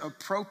 Is it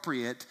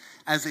appropriate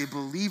as a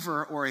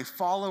believer or a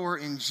follower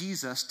in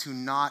Jesus to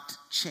not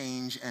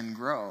change and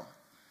grow?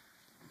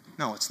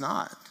 No, it's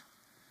not.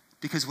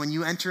 Because when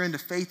you enter into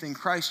faith in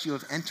Christ, you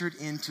have entered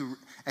into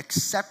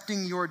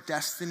accepting your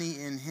destiny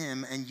in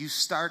him, and you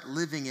start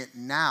living it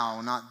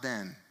now, not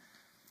then.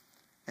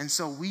 And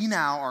so we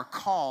now are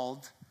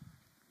called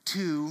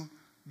to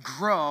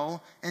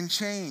grow and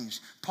change.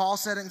 Paul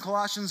said it in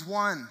Colossians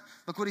 1.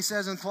 Look what he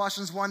says in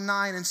Colossians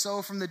 1:9. And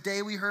so from the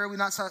day we heard, we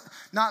not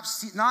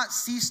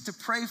cease to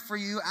pray for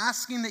you,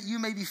 asking that you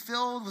may be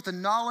filled with the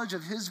knowledge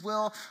of his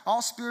will,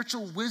 all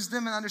spiritual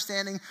wisdom and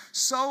understanding,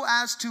 so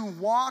as to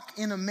walk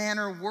in a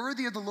manner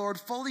worthy of the Lord,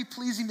 fully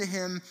pleasing to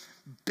him,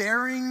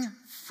 bearing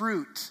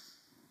fruit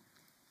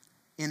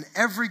in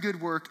every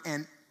good work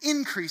and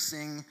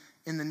increasing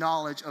in the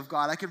knowledge of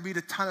God. I could read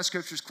a ton of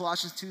scriptures.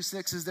 Colossians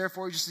 2:6 is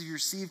therefore, just as you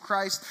receive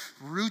Christ,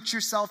 root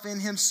yourself in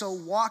him, so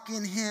walk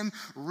in him,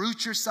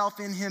 root yourself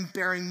in him,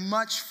 bearing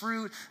much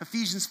fruit.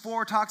 Ephesians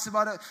 4 talks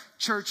about it.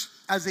 Church,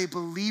 as a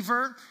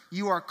believer,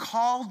 you are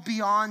called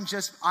beyond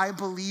just, I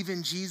believe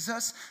in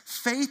Jesus.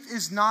 Faith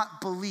is not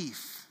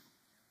belief.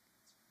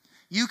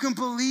 You can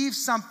believe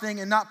something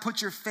and not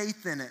put your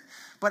faith in it.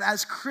 But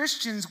as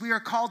Christians, we are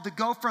called to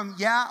go from,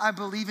 yeah, I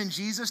believe in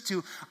Jesus,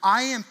 to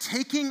I am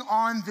taking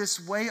on this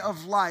way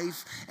of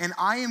life, and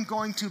I am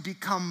going to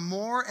become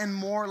more and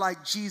more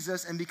like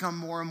Jesus and become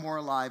more and more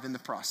alive in the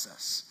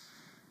process.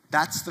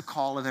 That's the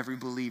call of every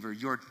believer.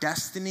 Your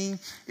destiny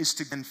is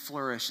to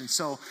flourish. And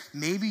so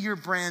maybe you're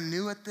brand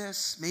new at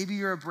this. Maybe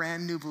you're a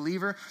brand new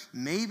believer.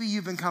 Maybe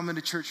you've been coming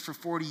to church for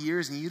 40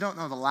 years and you don't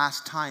know the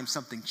last time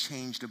something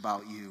changed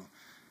about you.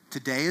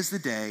 Today is the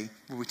day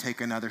where we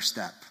take another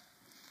step.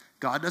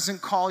 God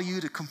doesn't call you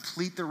to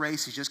complete the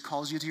race. He just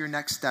calls you to your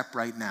next step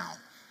right now.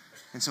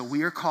 And so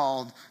we are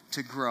called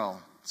to grow.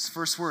 It's the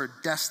first word,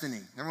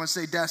 destiny. Everyone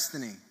say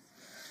destiny.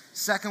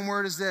 Second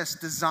word is this,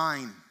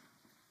 design.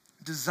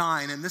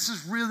 Design. And this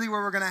is really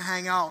where we're going to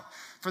hang out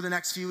for the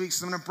next few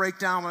weeks. I'm going to break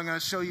down what I'm going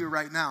to show you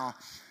right now.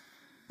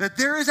 That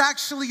there is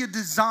actually a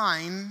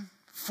design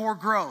for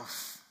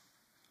growth.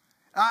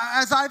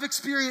 As I've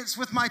experienced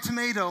with my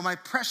tomato, my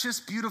precious,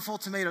 beautiful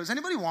tomatoes.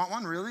 Anybody want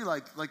one, really?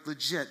 Like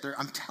legit.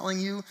 I'm telling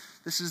you,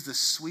 this is the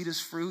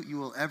sweetest fruit you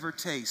will ever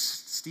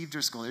taste. Steve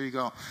Driscoll, there you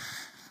go.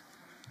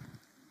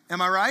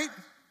 Am I right?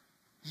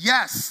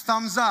 Yes,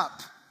 thumbs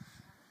up.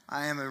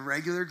 I am a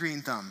regular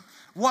green thumb.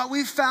 What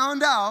we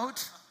found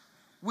out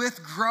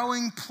with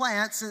growing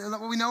plants, and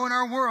what we know in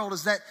our world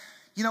is that,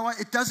 you know what,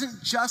 it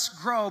doesn't just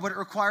grow, but it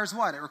requires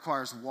what? It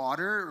requires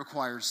water, it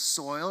requires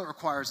soil, it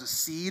requires a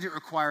seed, it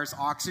requires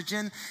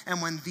oxygen.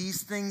 And when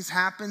these things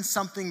happen,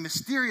 something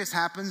mysterious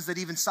happens that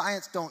even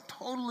science don't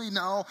totally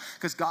know,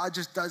 because God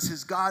just does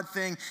his God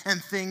thing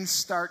and things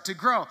start to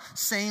grow.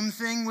 Same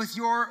thing with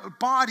your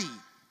body.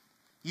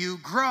 You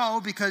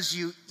grow because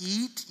you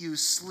eat, you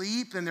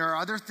sleep, and there are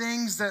other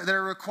things that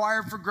are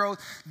required for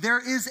growth. There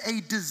is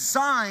a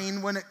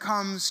design when it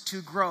comes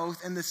to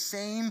growth, and the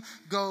same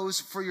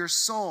goes for your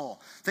soul,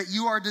 that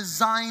you are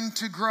designed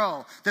to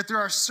grow, that there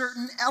are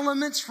certain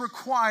elements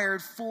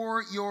required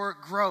for your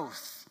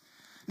growth.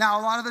 Now,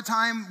 a lot of the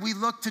time, we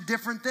look to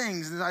different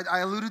things. I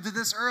alluded to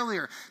this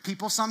earlier.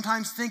 People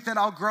sometimes think that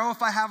I'll grow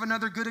if I have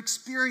another good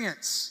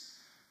experience.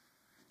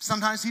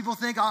 Sometimes people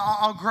think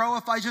I'll grow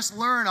if I just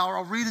learn. I'm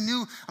going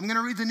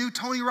to read the new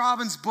Tony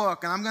Robbins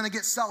book, and I'm going to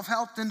get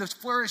self-helped into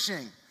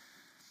flourishing.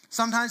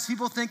 Sometimes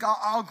people think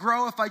I'll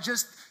grow if I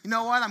just, you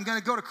know what, I'm going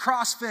to go to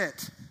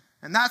CrossFit,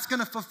 and that's going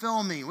to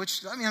fulfill me,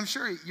 which, I mean, I'm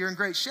sure you're in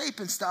great shape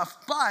and stuff,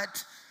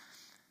 but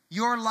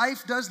your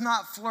life does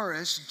not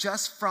flourish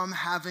just from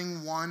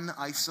having one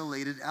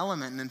isolated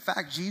element. And in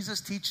fact,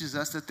 Jesus teaches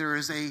us that there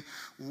is a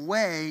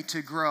way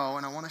to grow,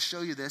 and I want to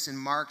show you this in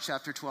Mark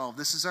chapter 12.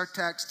 This is our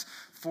text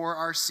for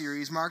our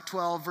series. Mark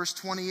 12, verse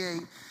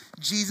 28,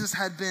 Jesus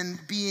had been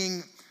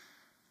being,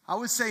 I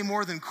would say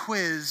more than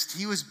quizzed.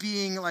 He was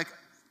being like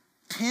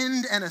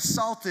pinned and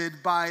assaulted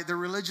by the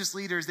religious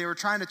leaders. They were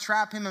trying to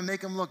trap him and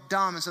make him look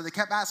dumb. And so they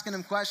kept asking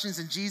him questions,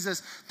 and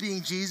Jesus,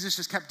 being Jesus,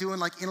 just kept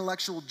doing like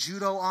intellectual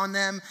judo on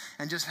them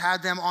and just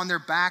had them on their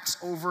backs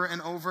over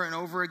and over and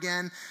over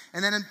again.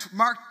 And then in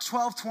Mark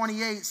 12,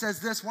 28 says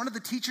this: one of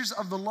the teachers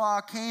of the law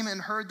came and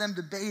heard them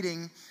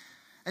debating.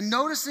 And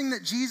noticing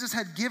that Jesus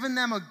had given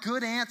them a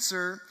good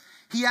answer,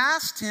 he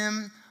asked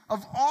him,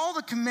 of all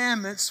the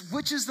commandments,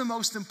 which is the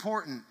most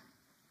important?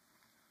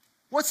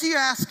 What's he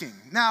asking?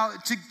 Now,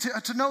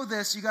 to know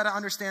this, you got to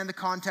understand the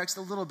context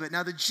a little bit.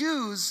 Now, the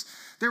Jews,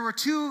 there were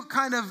two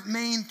kind of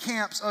main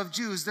camps of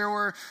Jews. There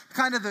were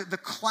kind of the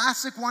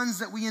classic ones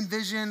that we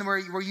envision, where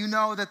you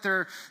know that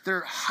they're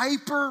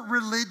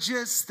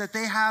hyper-religious, that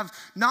they have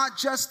not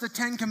just the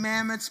Ten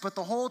Commandments, but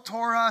the whole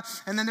Torah.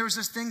 And then there was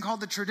this thing called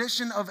the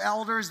tradition of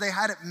elders. They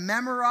had it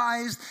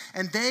memorized,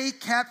 and they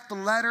kept the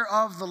letter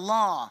of the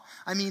law.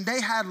 I mean,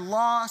 they had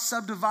law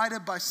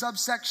subdivided by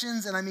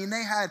subsections, and I mean,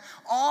 they had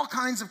all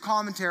kinds of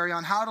commentary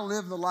on how to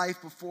live the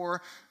life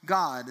before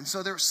God. And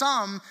so there were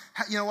some,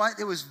 you know what,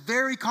 it was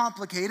very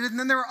complicated. And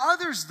then there were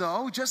others,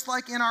 though, just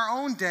like in our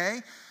own day,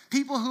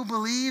 people who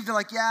believed,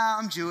 like, yeah,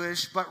 I'm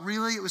Jewish, but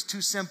really it was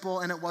too simple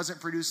and it wasn't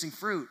producing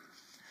fruit.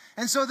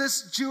 And so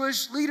this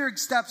Jewish leader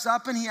steps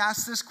up and he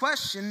asks this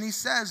question, and he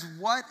says,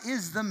 what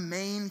is the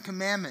main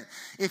commandment?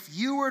 If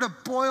you were to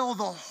boil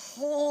the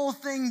whole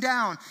thing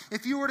down,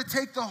 if you were to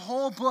take the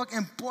whole book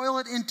and boil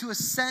it into a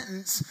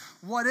sentence,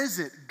 what is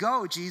it?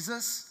 Go,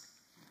 Jesus.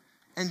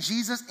 And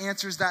Jesus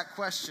answers that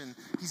question.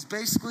 He's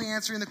basically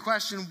answering the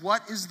question,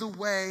 what is the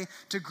way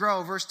to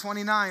grow? Verse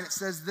 29, it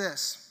says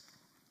this: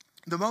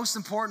 the most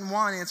important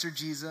one, answered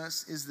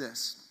Jesus, is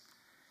this: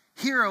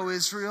 hear, O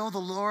Israel, the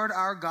Lord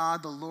our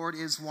God, the Lord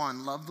is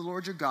one. Love the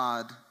Lord your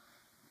God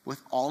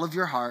with all of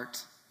your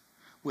heart,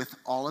 with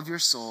all of your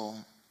soul,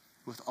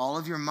 with all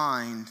of your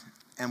mind,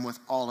 and with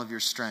all of your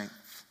strength.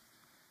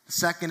 The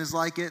second is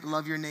like it: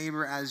 love your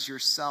neighbor as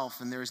yourself.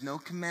 And there is no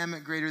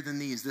commandment greater than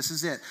these. This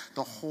is it.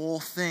 The whole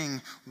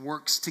thing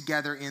works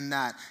together in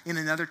that. In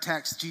another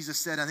text, Jesus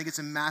said, I think it's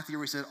in Matthew,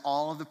 where he said,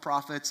 all of the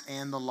prophets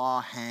and the law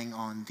hang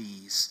on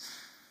these.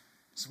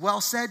 It's well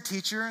said,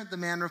 teacher, the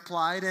man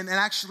replied. And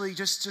actually,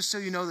 just so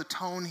you know the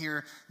tone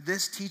here,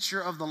 this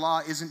teacher of the law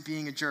isn't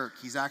being a jerk.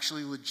 He's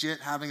actually legit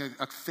having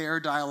a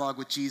fair dialogue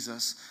with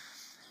Jesus.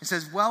 It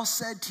says, well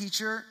said,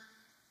 teacher.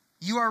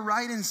 You are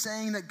right in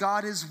saying that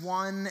God is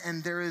one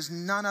and there is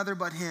none other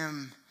but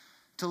him.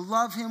 To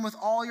love him with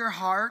all your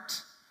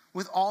heart,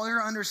 with all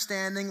your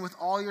understanding, with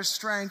all your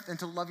strength, and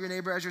to love your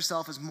neighbor as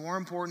yourself is more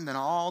important than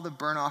all the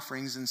burnt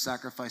offerings and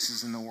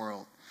sacrifices in the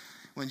world.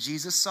 When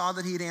Jesus saw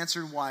that he had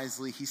answered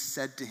wisely, he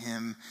said to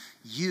him,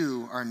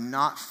 you are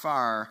not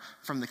far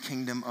from the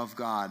kingdom of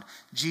God.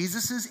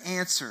 Jesus'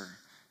 answer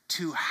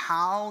to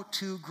how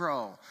to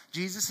grow,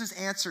 Jesus'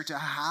 answer to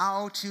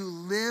how to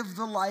live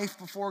the life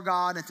before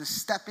God and to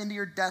step into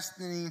your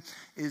destiny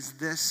is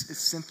this. It's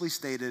simply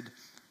stated: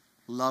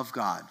 love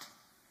God.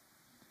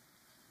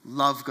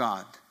 Love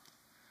God.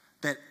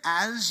 That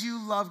as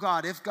you love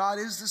God, if God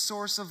is the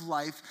source of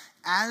life,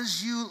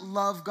 as you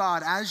love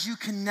God, as you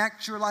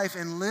connect your life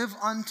and live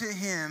unto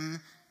him,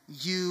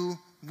 you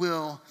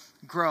will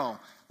grow.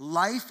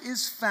 Life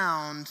is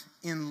found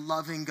in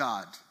loving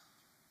God.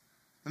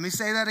 Let me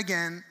say that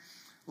again.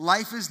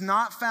 Life is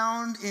not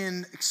found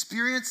in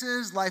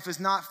experiences. Life is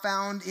not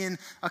found in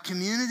a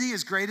community,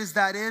 as great as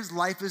that is.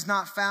 Life is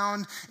not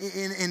found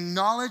in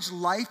knowledge.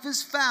 Life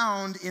is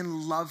found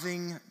in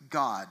loving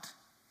God.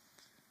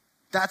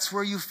 That's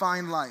where you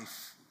find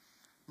life.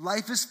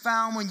 Life is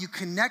found when you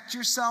connect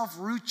yourself,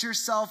 root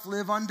yourself,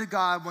 live unto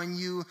God, when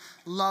you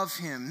love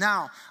him.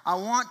 Now, I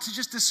want to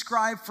just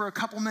describe for a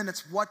couple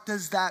minutes, what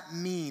does that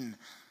mean?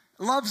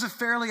 Love's a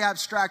fairly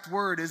abstract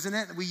word, isn't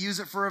it? We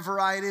use it for a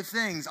variety of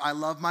things. I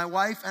love my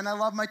wife and I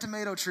love my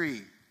tomato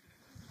tree.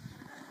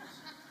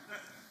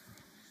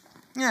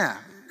 Yeah.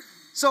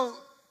 So,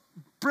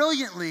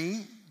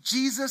 brilliantly,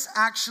 Jesus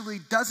actually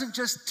doesn't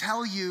just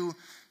tell you,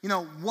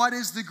 what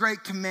is the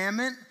great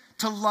commandment?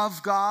 To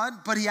love God,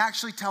 but he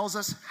actually tells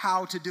us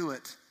how to do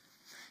it.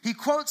 He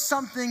quotes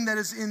something that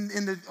is in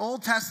the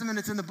Old Testament.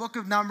 It's in the book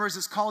of Numbers.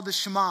 It's called the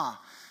Shema.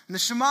 And the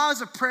Shema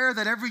is a prayer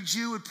that every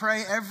Jew would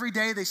pray every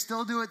day. They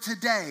still do it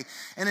today.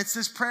 And it's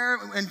this prayer,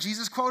 and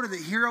Jesus quoted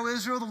it, Hear, O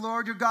Israel, the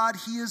Lord your God,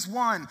 he is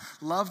one.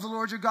 Love the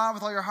Lord your God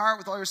with all your heart,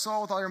 with all your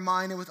soul, with all your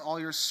mind, and with all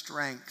your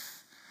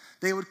strength.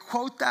 They would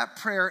quote that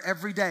prayer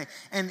every day.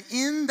 And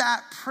in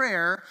that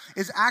prayer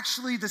is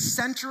actually the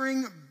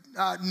centering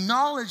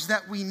knowledge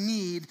that we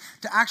need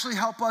to actually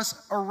help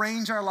us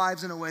arrange our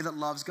lives in a way that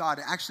loves God.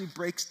 It actually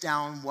breaks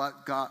down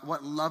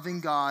what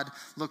loving God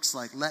looks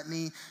like. Let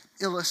me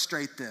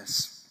illustrate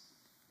this.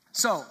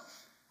 So,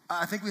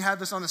 I think we have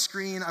this on the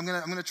screen. I'm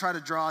gonna try to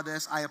draw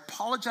this. I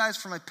apologize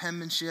for my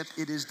penmanship.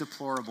 It is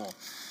deplorable.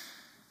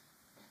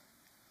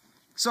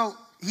 So,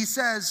 he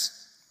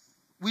says,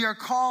 we are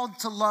called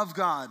to love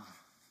God.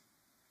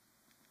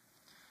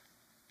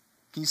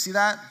 Can you see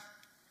that?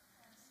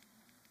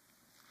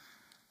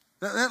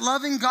 That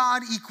loving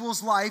God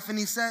equals life, and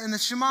he said, and the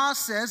Shema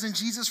says, and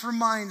Jesus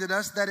reminded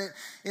us that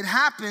it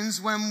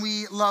happens when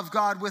we love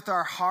God with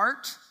our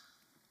heart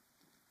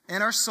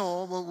and our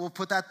soul. We'll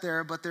put that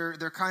there, but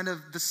they're kind of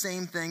the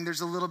same thing.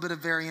 There's a little bit of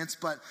variance,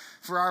 but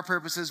for our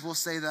purposes, we'll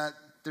say that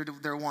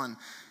they're one.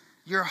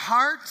 Your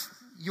heart,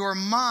 your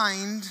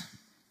mind,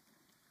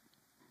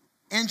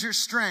 and your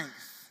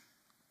strength.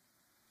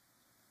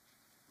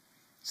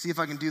 See if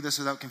I can do this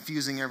without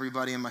confusing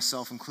everybody and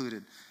myself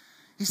included.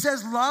 He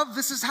says, love,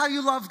 this is how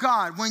you love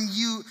God. When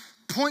you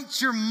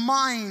point your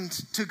mind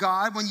to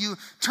God, when you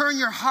turn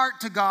your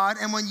heart to God,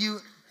 and when you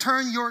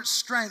turn your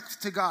strength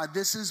to God.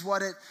 This is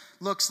what it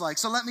looks like.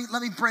 So let me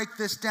break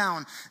this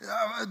down.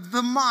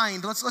 The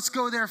mind, let's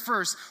go there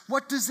first.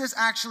 What does this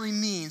actually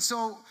mean?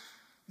 So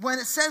when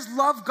it says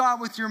love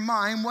God with your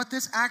mind, what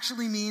this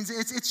actually means,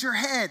 it's your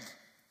head.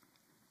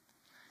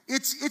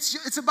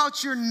 It's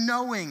about your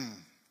knowing.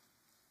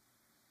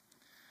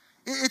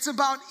 It's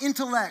about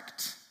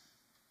intellect.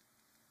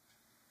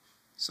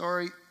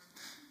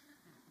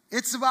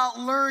 It's about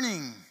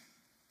learning,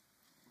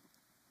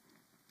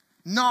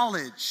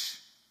 knowledge.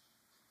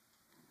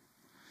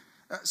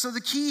 So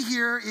the key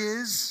here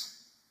is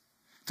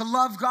to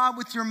love God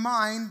with your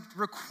mind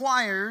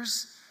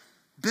requires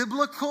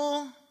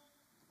biblical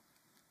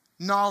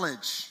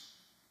knowledge.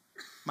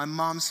 My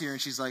mom's here and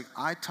she's like,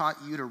 I taught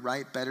you to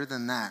write better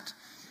than that.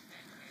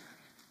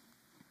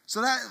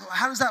 So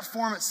how does that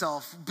form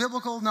itself?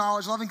 Biblical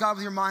knowledge, loving God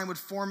with your mind would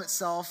form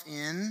itself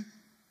in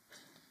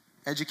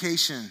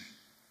education,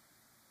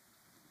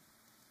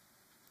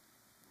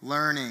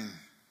 learning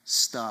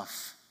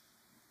stuff.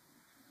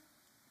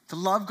 To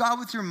love God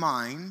with your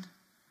mind,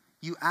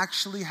 you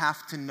actually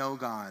have to know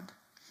God.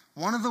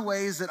 One of the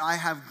ways that I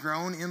have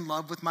grown in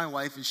love with my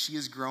wife and she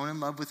has grown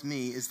in love with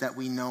me is that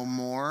we know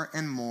more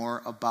and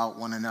more about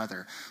one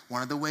another.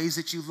 One of the ways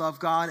that you love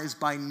God is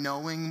by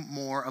knowing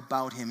more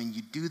about him, and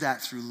you do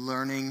that through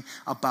learning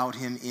about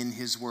him in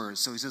his word.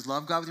 So he says,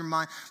 love God with your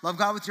mind, love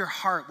God with your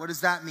heart. What does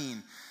that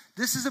mean?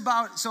 This is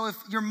about, so if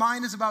your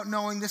mind is about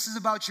knowing, this is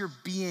about your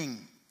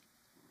being.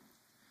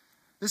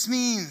 This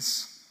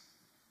means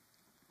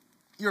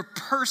your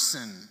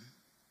person.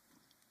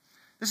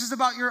 This is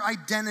about your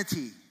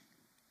identity.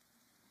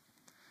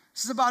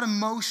 This is about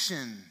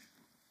emotion,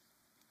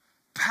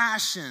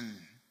 passion.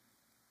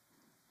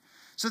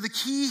 So the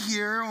key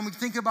here, when we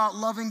think about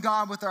loving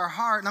God with our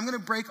heart, and I'm going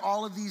to break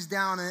all of these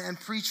down and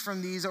preach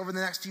from these over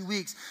the next few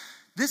weeks.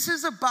 This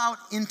is about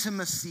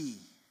intimacy,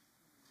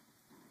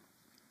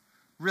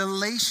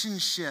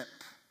 relationship.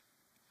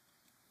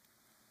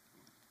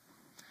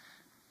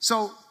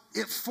 So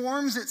it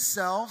forms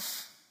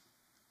itself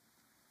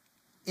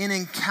in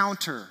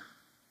encounter,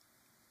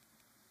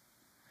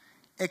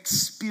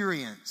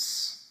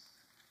 experience.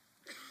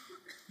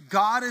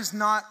 God is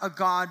not a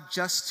God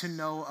just to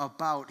know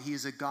about. He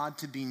is a God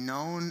to be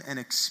known and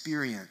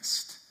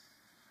experienced.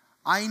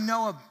 I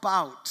know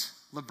about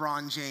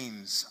LeBron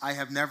James. I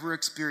have never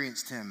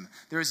experienced him.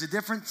 There is a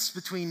difference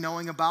between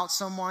knowing about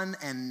someone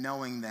and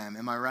knowing them.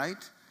 Am I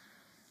right?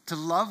 To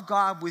love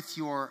God with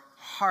your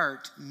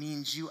heart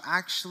means you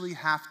actually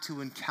have to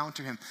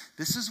encounter him.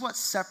 This is what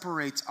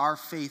separates our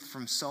faith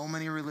from so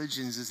many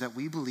religions, is that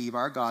we believe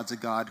our God's a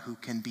God who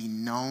can be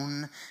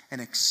known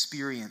and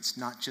experienced,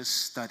 not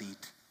just studied.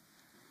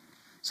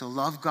 So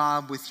love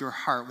God with your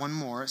heart. One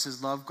more, it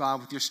says love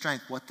God with your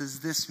strength. What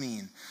does this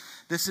mean?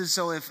 This is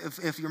so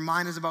if your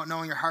mind is about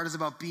knowing, your heart is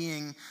about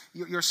being,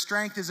 your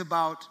strength is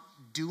about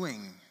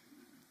doing.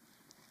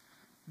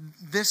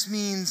 This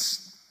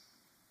means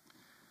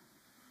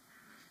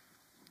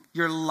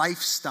your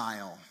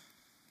lifestyle.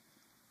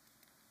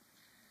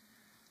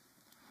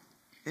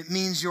 It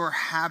means your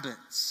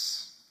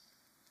habits,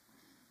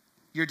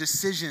 your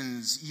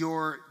decisions,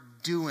 your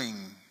doing.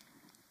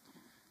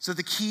 So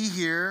the key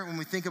here, when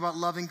we think about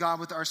loving God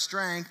with our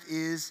strength,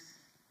 is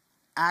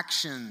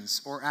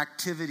actions or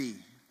activity.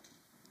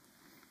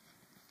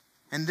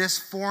 And this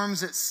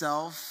forms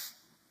itself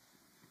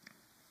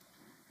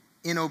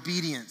in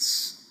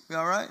obedience. You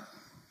all right?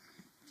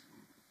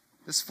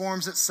 This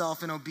forms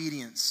itself in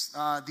obedience.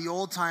 The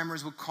old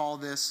timers would call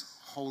this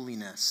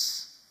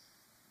holiness.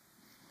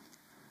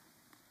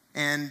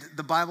 And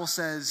the Bible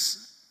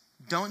says,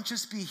 don't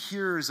just be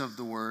hearers of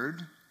the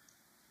word,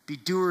 be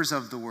doers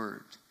of the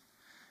word.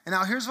 And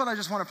now here's what I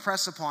just want to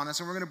press upon us,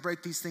 and we're going to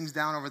break these things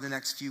down over the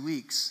next few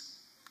weeks.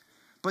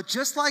 But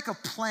just like a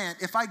plant,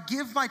 if I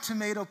give my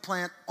tomato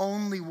plant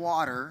only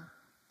water,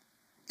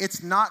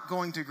 it's not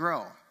going to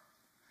grow.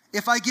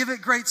 If I give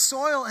it great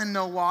soil and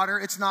no water,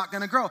 it's not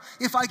going to grow.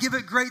 If I give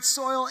it great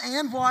soil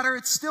and water,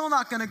 it's still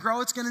not going to grow.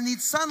 It's going to need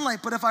sunlight.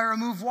 But if I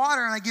remove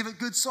water and I give it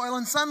good soil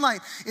and sunlight,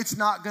 it's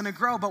not going to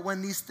grow. But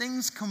when these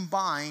things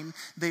combine,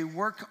 they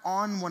work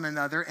on one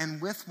another and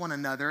with one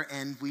another,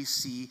 and we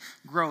see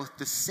growth.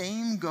 The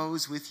same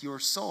goes with your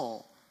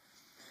soul.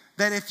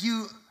 That if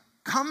you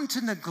come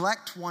to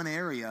neglect one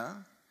area,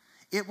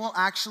 it will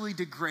actually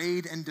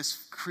degrade and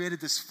create a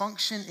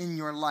dysfunction in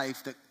your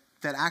life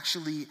that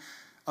actually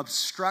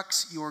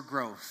obstructs your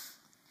growth.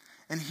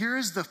 And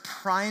here's the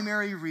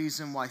primary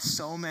reason why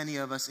so many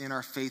of us in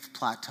our faith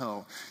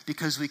plateau.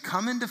 Because we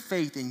come into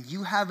faith and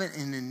you have an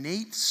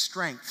innate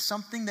strength,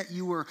 something that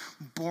you were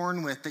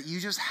born with, that you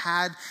just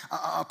had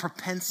a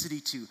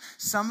propensity to.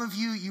 Some of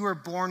you were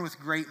born with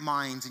great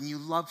minds and you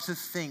love to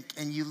think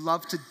and you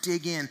love to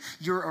dig in.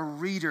 You're a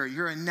reader.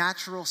 You're a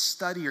natural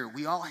studier.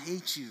 We all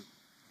hate you.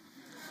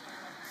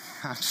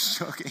 I'm just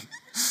joking.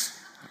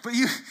 But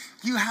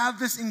you have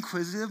this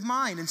inquisitive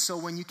mind. And so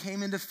when you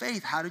came into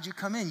faith, how did you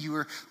come in? You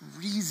were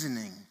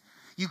reasoning.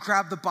 You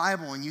grabbed the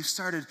Bible and you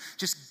started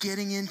just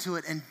getting into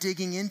it and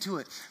digging into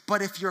it.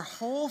 But if your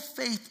whole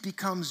faith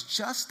becomes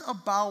just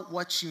about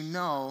what you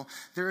know,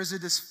 there is a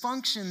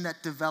dysfunction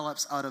that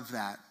develops out of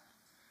that.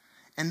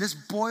 And this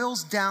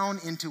boils down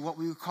into what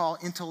we would call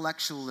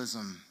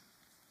intellectualism.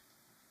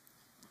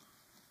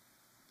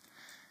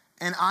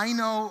 And I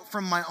know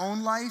from my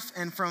own life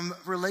and from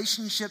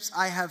relationships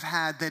I have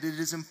had that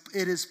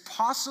it is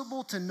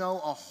possible to know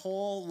a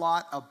whole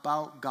lot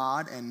about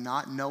God and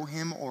not know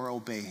him or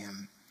obey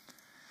him.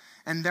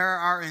 And there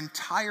are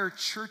entire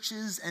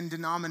churches and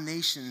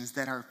denominations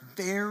that are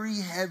very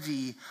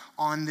heavy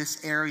on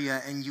this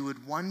area, and you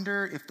would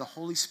wonder if the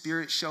Holy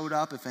Spirit showed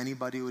up, if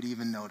anybody would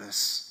even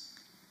notice.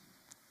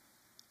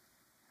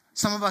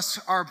 Some of us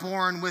are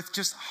born with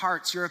just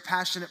hearts. You're a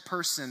passionate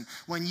person.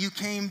 When you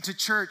came to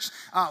church,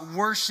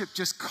 worship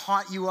just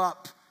caught you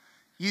up.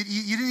 You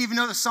didn't even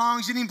know the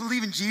songs. You didn't even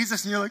believe in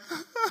Jesus. And you're like,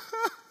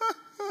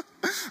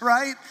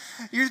 right?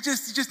 You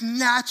just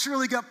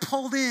naturally got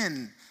pulled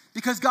in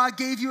because God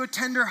gave you a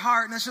tender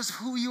heart, and that's just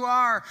who you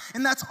are.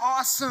 And that's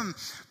awesome.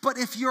 But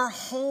if your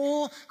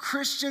whole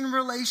Christian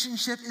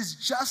relationship is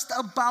just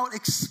about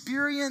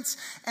experience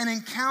and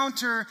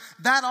encounter,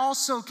 that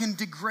also can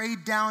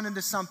degrade down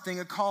into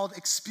something called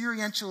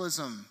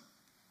experientialism.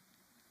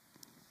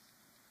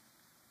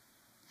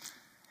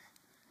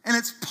 And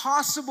it's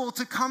possible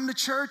to come to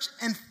church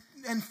and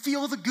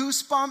feel the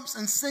goosebumps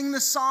and sing the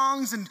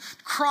songs and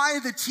cry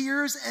the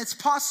tears. It's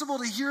possible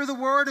to hear the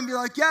word and be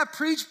like, yeah,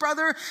 preach,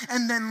 brother,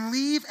 and then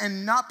leave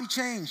and not be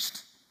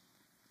changed.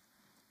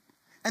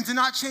 And to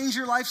not change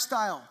your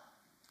lifestyle.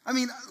 I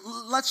mean,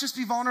 let's just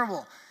be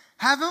vulnerable.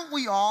 Haven't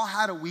we all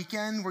had a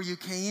weekend where you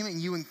came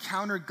and you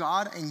encountered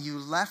God and you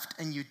left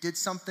and you did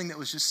something that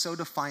was just so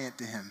defiant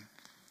to him?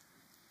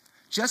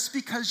 Just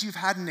because you've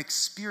had an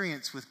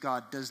experience with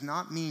God does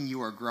not mean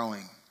you are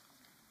growing.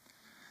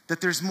 That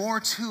there's more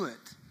to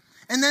it.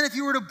 And then if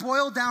you were to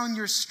boil down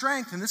your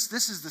strength, and this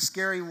is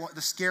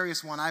the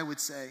scariest one, I would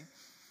say.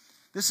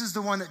 This is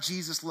the one that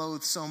Jesus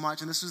loathed so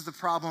much, and this was the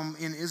problem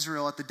in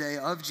Israel at the day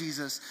of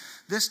Jesus.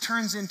 This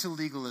turns into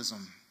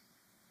legalism.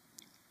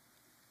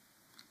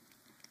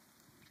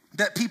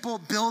 That people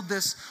build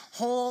this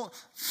whole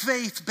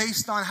faith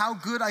based on how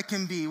good I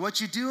can be, what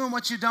you do and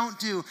what you don't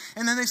do.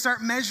 And then they start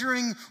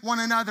measuring one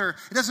another.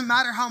 It doesn't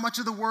matter how much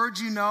of the word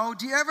you know.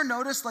 Do you ever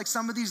notice like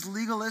some of these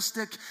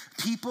legalistic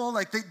people,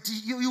 like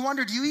you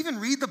wonder, do you even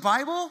read the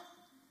Bible?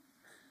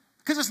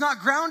 Because it's not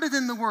grounded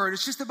in the word.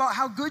 It's just about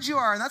how good you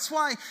are. And that's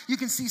why you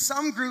can see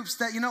some groups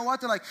that, you know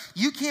what, they're like,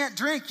 you can't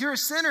drink, you're a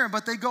sinner,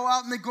 but they go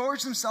out and they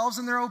gorge themselves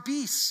and they're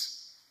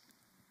obese.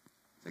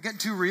 They're getting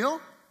too real?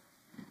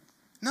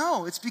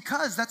 No, it's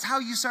because that's how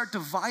you start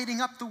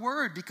dividing up the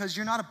word, because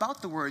you're not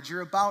about the word.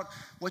 You're about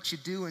what you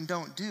do and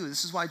don't do.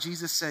 This is why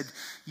Jesus said,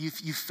 you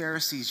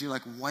Pharisees, you're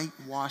like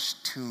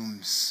whitewashed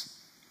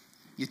tombs.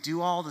 You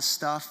do all the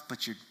stuff,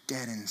 but you're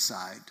dead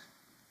inside.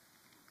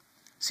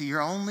 See,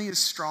 you're only as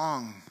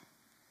strong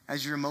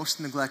as your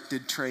most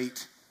neglected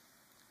trait.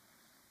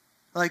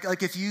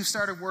 Like if you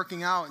started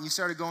working out and you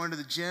started going to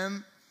the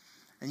gym,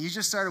 and you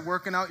just started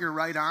working out your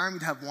right arm,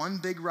 you'd have one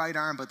big right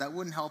arm, but that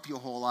wouldn't help you a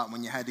whole lot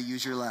when you had to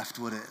use your left,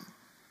 would it?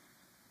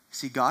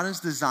 See, God has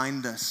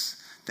designed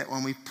us that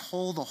when we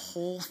pull the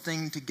whole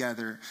thing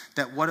together,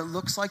 that what it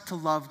looks like to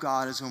love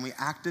God is when we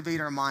activate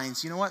our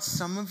minds. You know what?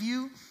 Some of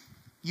you,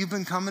 you've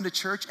been coming to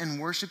church and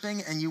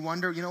worshiping and you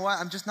wonder, you know what?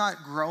 I'm just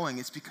not growing.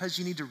 It's because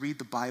you need to read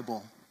the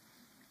Bible.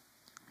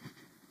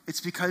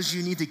 It's because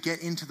you need to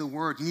get into the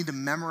Word. You need to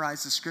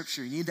memorize the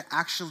Scripture. You need to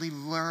actually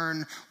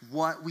learn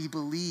what we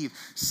believe.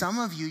 Some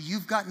of you,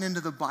 you've gotten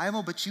into the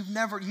Bible, but you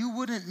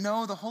wouldn't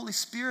know the Holy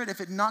Spirit if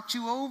He knocked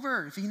you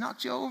over.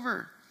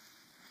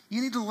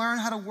 You need to learn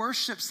how to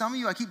worship. Some of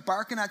you, I keep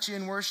barking at you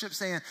in worship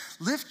saying,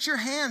 lift your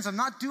hands. I'm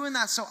not doing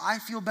that so I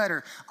feel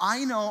better.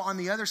 I know on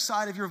the other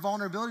side of your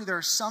vulnerability, there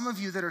are some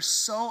of you that are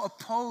so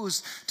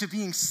opposed to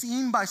being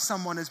seen by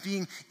someone as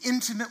being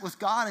intimate with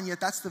God, and yet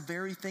that's the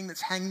very thing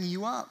that's hanging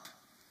you up.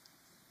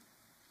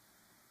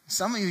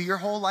 Some of you, your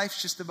whole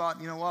life's just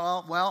about,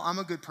 well, I'm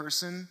a good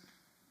person.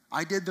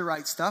 I did the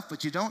right stuff,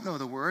 but you don't know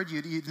the Word.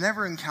 You've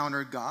never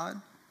encountered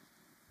God.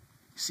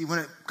 See, when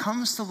it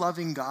comes to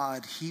loving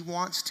God, He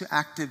wants to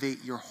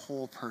activate your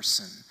whole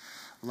person.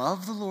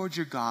 Love the Lord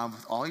your God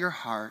with all your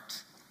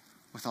heart,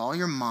 with all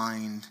your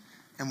mind,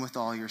 and with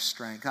all your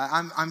strength.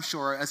 I'm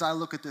sure as I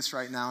look at this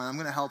right now, and I'm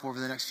going to help over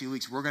the next few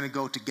weeks, we're going to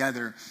go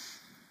together.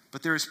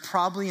 But there is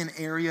probably an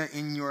area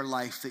in your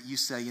life that you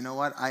say, you know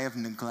what, I have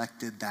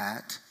neglected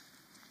that.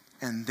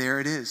 And there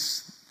it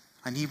is.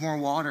 I need more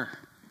water.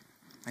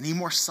 I need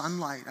more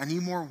sunlight. I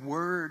need more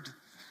word.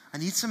 I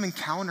need some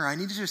encounter. I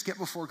need to just get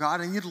before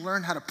God. I need to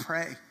learn how to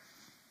pray.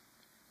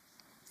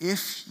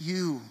 If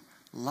you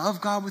love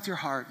God with your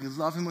heart, you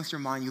love Him with your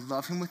mind, you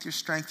love Him with your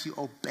strength, you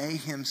obey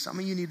Him. Some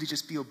of you need to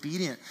just be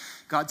obedient.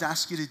 God's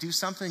asked you to do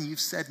something,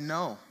 you've said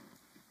no.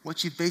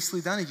 What you've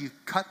basically done is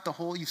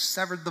you've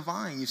severed the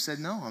vine. You've said,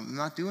 no, I'm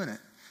not doing it.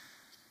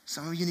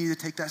 Some of you need to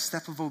take that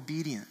step of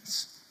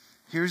obedience.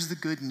 Here's the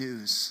good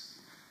news,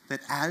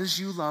 that as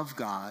you love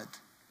God,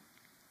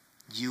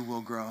 you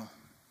will grow.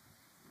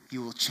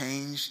 You will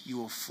change, you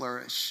will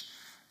flourish.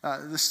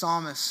 The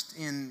psalmist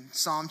in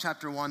Psalm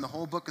chapter 1, the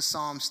whole book of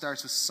Psalms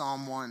starts with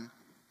Psalm 1.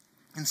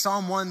 And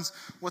Psalm 1's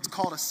what's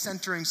called a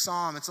centering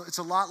psalm. It's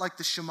a lot like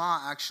the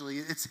Shema, actually.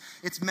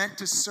 It's meant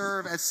to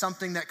serve as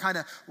something that kind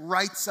of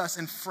writes us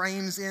and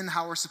frames in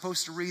how we're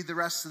supposed to read the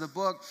rest of the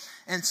book.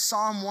 And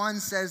Psalm 1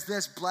 says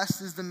this,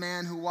 blessed is the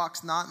man who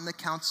walks not in the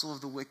counsel of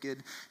the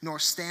wicked, nor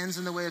stands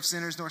in the way of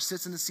sinners, nor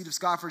sits in the seat of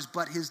scoffers,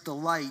 but his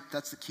delight,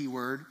 that's the key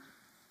word,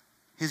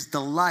 his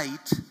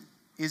delight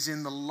is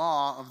in the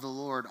law of the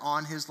Lord.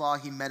 On His law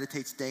He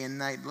meditates day and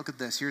night. Look at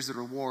this. Here's the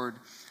reward.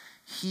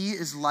 He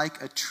is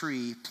like a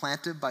tree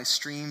planted by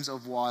streams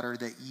of water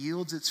that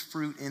yields its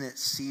fruit in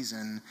its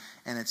season,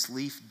 and its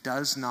leaf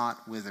does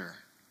not wither.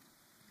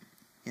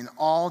 In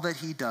all that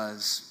he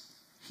does,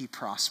 he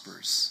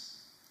prospers.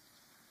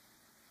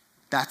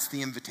 That's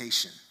the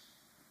invitation.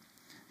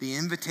 The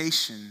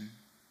invitation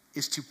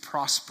is to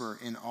prosper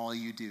in all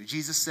you do.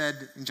 Jesus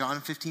said in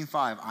John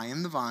 15:5, I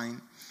am the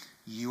vine,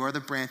 you are the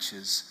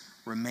branches.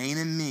 Remain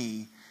in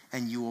me,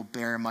 and you will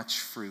bear much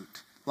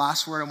fruit.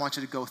 Last word I want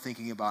you to go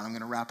thinking about, I'm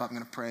going to wrap up, I'm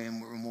going to pray,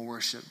 and we'll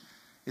worship,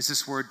 is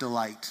this word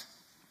delight.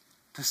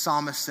 The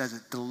psalmist says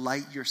it,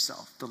 delight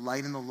yourself,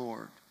 delight in the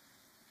Lord.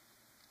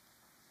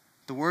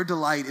 The word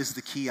delight is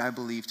the key, I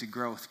believe, to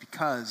growth,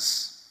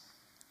 because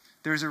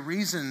there's a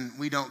reason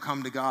we don't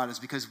come to God, is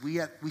because we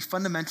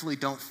fundamentally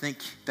don't think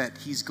that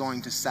He's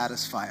going to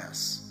satisfy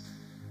us.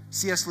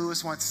 C.S.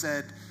 Lewis once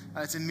said,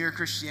 it's in Mere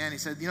Christianity, he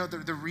said,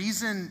 the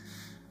reason,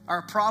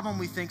 our problem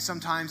we think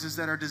sometimes is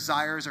that our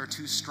desires are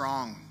too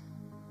strong.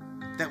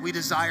 That we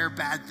desire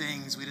bad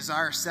things. We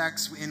desire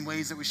sex in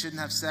ways that we shouldn't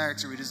have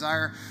sex, or we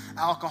desire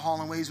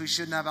alcohol in ways we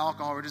shouldn't have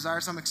alcohol, or we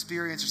desire some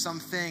experience or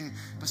something.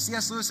 But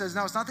C.S. Lewis says,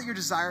 no, it's not that your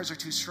desires are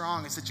too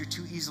strong, it's that you're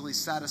too easily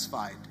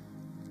satisfied.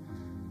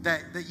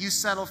 That you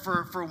settle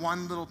for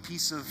one little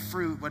piece of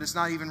fruit, but it's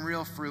not even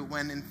real fruit,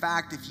 when in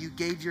fact, if you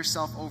gave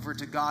yourself over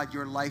to God,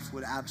 your life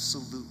would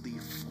absolutely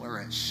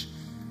flourish.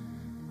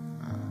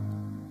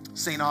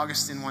 St.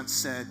 Augustine once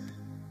said,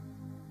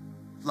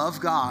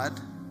 love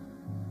God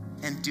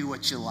and do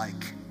what you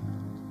like.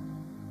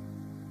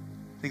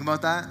 Think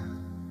about that.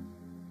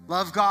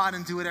 Love God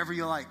and do whatever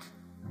you like.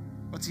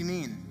 What's he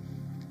mean?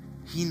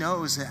 He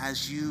knows that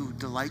as you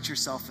delight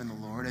yourself in the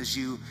Lord, as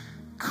you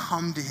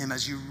come to Him,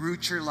 as you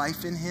root your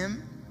life in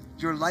Him,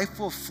 your life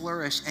will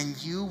flourish and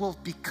you will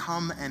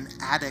become an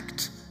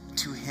addict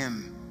to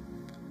Him.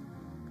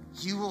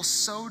 You will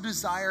so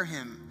desire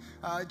Him.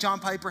 John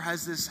Piper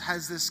has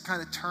this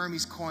kind of term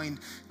he's coined,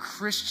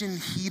 Christian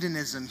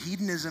hedonism.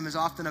 Hedonism is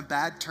often a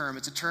bad term.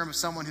 It's a term of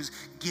someone who's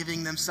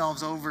giving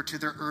themselves over to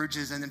their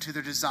urges and to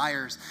their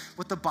desires.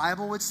 What the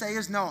Bible would say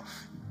is, no,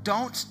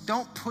 don't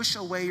push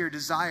away your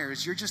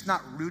desires. You're just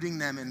not rooting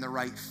them in the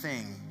right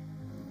thing.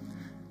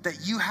 That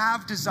you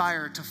have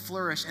desire to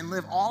flourish and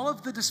live. All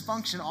of the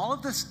dysfunction, all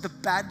of the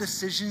bad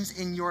decisions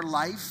in your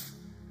life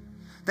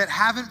that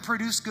haven't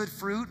produced good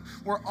fruit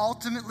were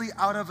ultimately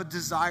out of a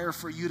desire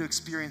for you to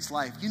experience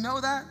life. You know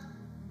that?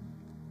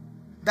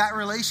 That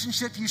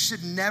relationship you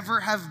should never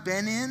have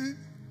been in,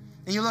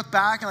 and you look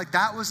back and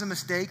that was a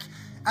mistake.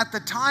 At the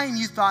time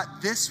you thought,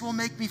 this will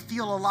make me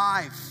feel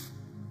alive.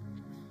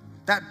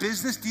 That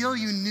business deal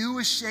you knew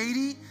was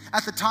shady,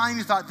 at the time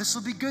you thought, this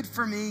will be good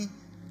for me.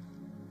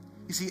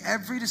 You see,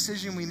 every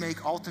decision we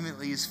make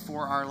ultimately is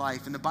for our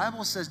life. And the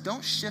Bible says,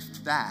 don't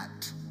shift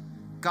that.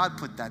 God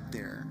put that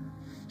there.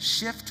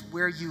 Shift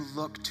where you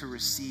look to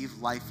receive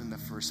life in the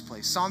first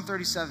place. Psalm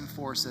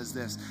 37:4 says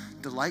this,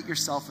 delight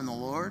yourself in the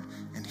Lord,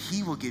 and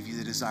he will give you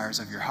the desires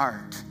of your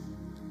heart.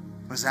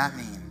 What does that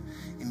mean?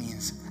 It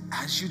means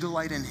as you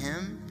delight in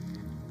him,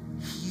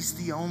 he's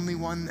the only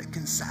one that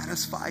can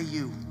satisfy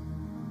you.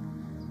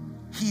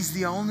 He's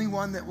the only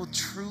one that will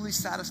truly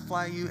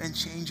satisfy you and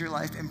change your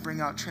life and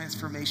bring out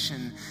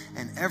transformation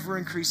and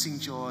ever-increasing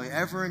joy,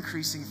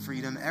 ever-increasing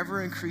freedom,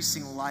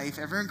 ever-increasing life,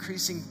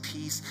 ever-increasing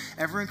peace,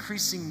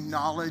 ever-increasing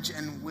knowledge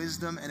and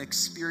wisdom and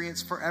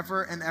experience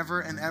forever and ever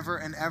and ever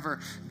and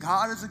ever.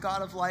 God is a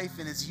God of life,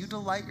 and as you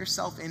delight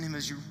yourself in him,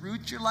 as you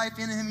root your life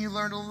in him, you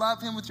learn to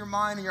love him with your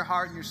mind and your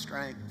heart and your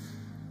strength.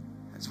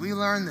 As we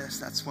learn this,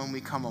 that's when we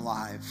come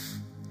alive.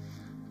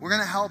 We're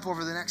going to help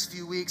over the next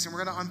few weeks, and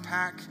we're going to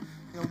unpack,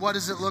 what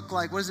does it look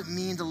like? What does it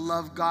mean to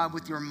love God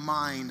with your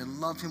mind and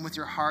love him with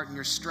your heart and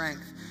your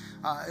strength?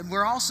 And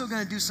we're also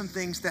going to do some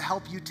things to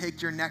help you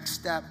take your next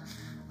step.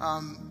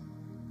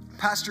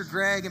 Pastor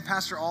Greg and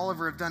Pastor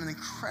Oliver have done an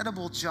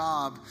incredible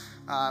job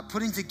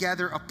putting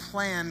together a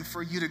plan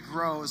for you to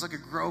grow. It's like a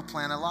grow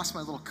plan. I lost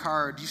my little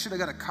card. You should have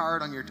got a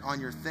card on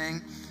your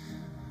thing,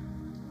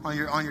 on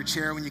your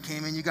chair when you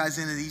came in. You guys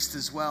in at East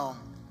as well.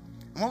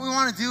 And what we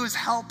want to do is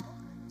help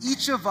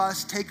each of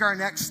us take our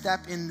next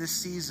step in this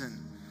season.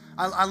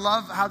 I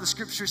love how the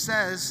scripture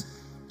says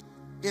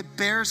it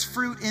bears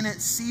fruit in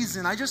its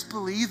season. I just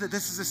believe that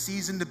this is a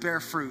season to bear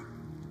fruit.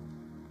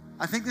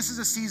 I think this is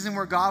a season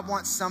where God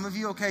wants some of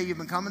you, okay, you've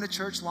been coming to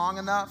church long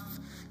enough.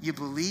 You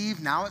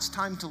believe. Now it's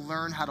time to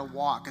learn how to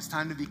walk. It's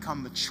time to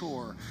become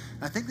mature.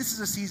 And I think this is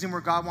a season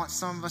where God wants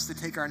some of us to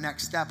take our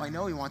next step. I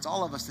know he wants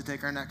all of us to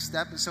take our next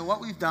step. And so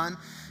what we've done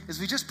is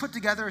we just put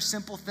together a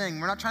simple thing.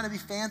 We're not trying to be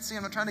fancy.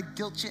 I'm not trying to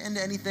guilt you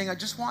into anything. I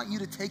just want you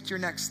to take your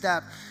next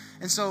step.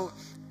 And so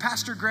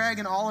Pastor Greg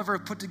and Oliver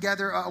have put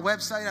together a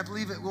website. I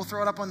believe we'll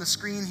throw it up on the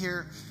screen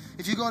here.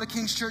 If you go to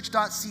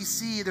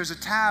kingschurch.cc, there's a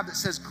tab that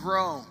says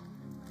grow.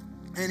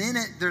 And in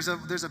it, there's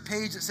a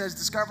page that says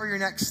discover your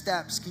next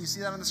steps. Can you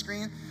see that on the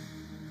screen?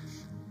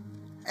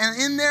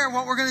 And in there,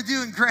 what we're going to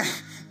do, and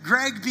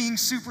Greg being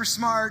super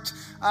smart,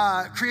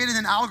 created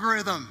an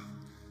algorithm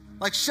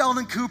like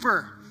Sheldon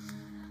Cooper.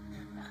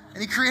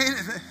 And he created,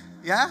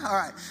 yeah? All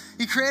right.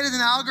 He created an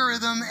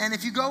algorithm, and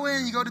if you go in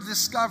and you go to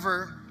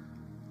discover,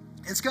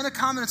 it's going to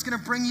come and it's going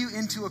to bring you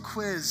into a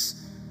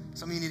quiz.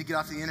 Some of you need to get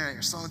off the internet.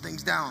 You're slowing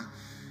things down.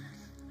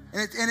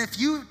 And if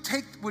you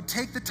would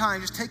take the time,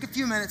 just take a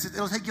few minutes.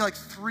 It'll take you like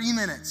 3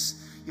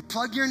 minutes. You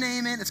plug your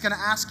name in. It's going to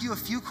ask you a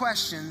few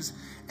questions.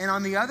 And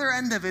on the other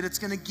end of it, it's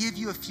going to give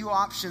you a few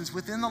options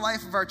within the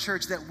life of our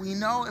church that we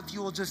know if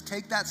you will just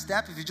take that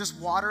step, if you just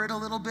water it a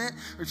little bit,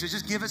 or if you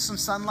just give it some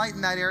sunlight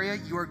in that area,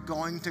 you are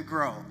going to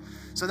grow.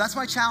 So that's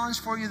my challenge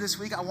for you this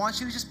week. I want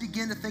you to just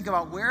begin to think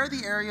about, where are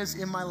the areas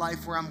in my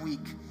life where I'm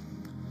weak?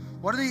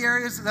 What are the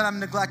areas that I'm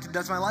neglected?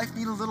 Does my life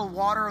need a little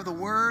water of the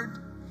word?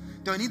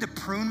 Do I need to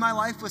prune my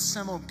life with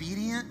some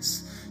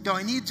obedience? Do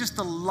I need just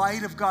the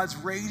light of God's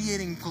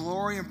radiating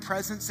glory and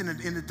presence in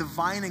a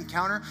divine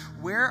encounter?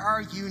 Where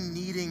are you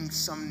needing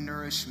some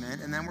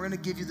nourishment? And then we're going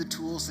to give you the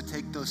tools to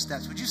take those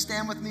steps. Would you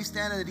stand with me?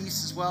 Stand at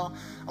East as well.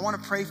 I want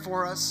to pray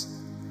for us.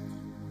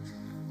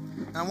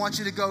 And I want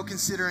you to go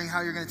considering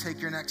how you're going to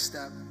take your next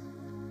step.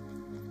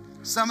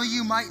 Some of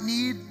you might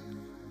need,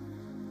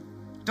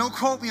 don't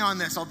quote me on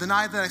this, I'll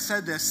deny that I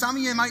said this. Some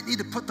of you might need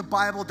to put the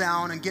Bible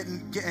down and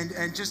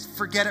just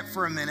forget it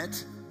for a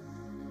minute.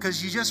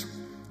 Because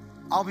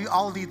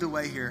I'll lead the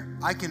way here.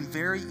 I can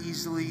very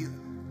easily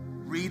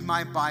read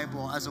my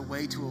Bible as a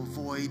way to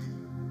avoid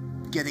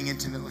getting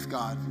intimate with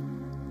God.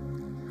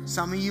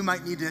 Some of you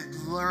might need to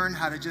learn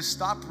how to just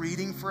stop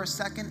reading for a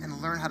second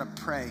and learn how to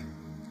pray.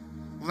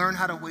 Learn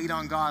how to wait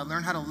on God.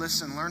 Learn how to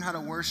listen. Learn how to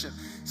worship.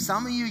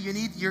 Some of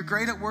you're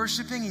great at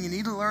worshiping, and you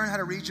need to learn how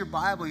to read your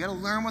Bible. You got to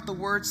learn what the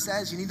Word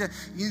says. You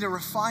need to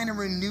refine and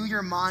renew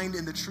your mind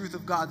in the truth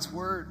of God's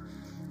Word.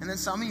 And then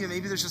some of you,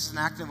 maybe there's just an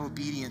act of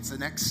obedience, the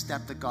next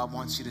step that God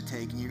wants you to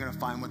take, and you're going to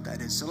find what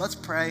that is. So let's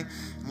pray,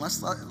 and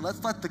let's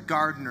let the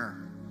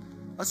gardener,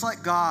 let's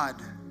let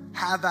God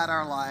have at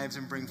our lives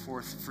and bring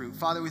forth fruit.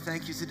 Father, we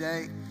thank you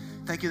today.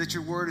 Thank you that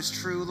your word is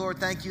true. Lord,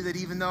 thank you that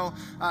even though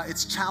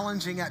it's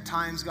challenging at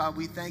times, God,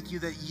 we thank you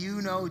that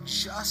you know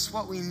just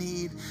what we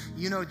need.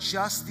 You know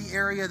just the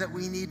area that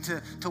we need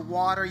to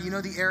water. You know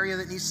the area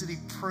that needs to be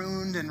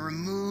pruned and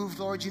removed,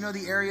 Lord. You know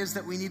the areas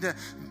that we need to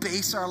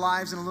base our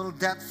lives in a little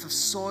depth of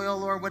soil,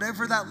 Lord.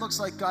 Whatever that looks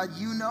like, God,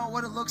 you know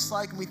what it looks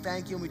like, and we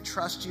thank you and we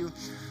trust you.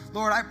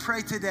 Lord, I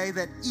pray today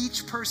that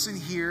each person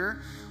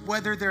here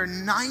whether they're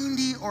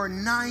 90 or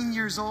 9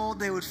 years old,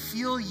 they would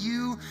feel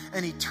you,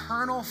 an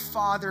eternal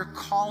Father,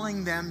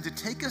 calling them to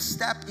take a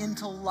step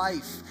into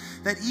life.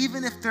 That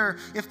even if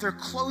they're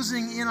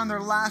closing in on their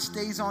last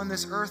days on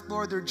this earth,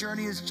 Lord, their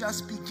journey is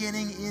just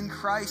beginning in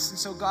Christ. And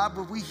so, God,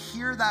 would we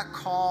hear that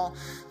call,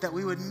 that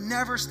we would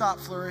never stop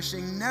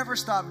flourishing, never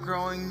stop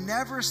growing,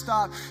 never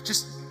stop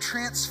just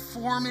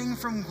transforming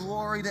from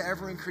glory to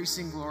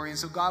ever-increasing glory. And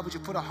so, God, would you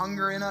put a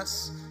hunger in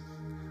us?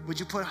 Would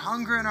you put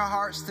hunger in our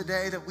hearts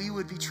today, that we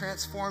would be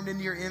transformed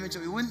into your image,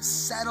 that we wouldn't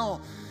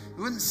settle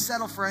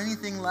for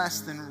anything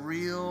less than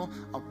real,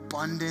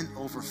 abundant,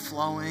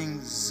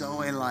 overflowing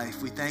Zoe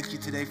life. We thank you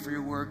today for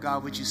your word,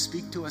 God. Would you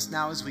speak to us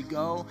now as we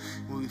go?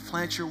 Would we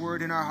plant your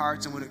word in our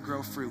hearts, and would it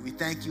grow fruit? We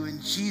thank you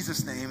in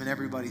Jesus' name, and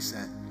everybody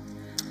said,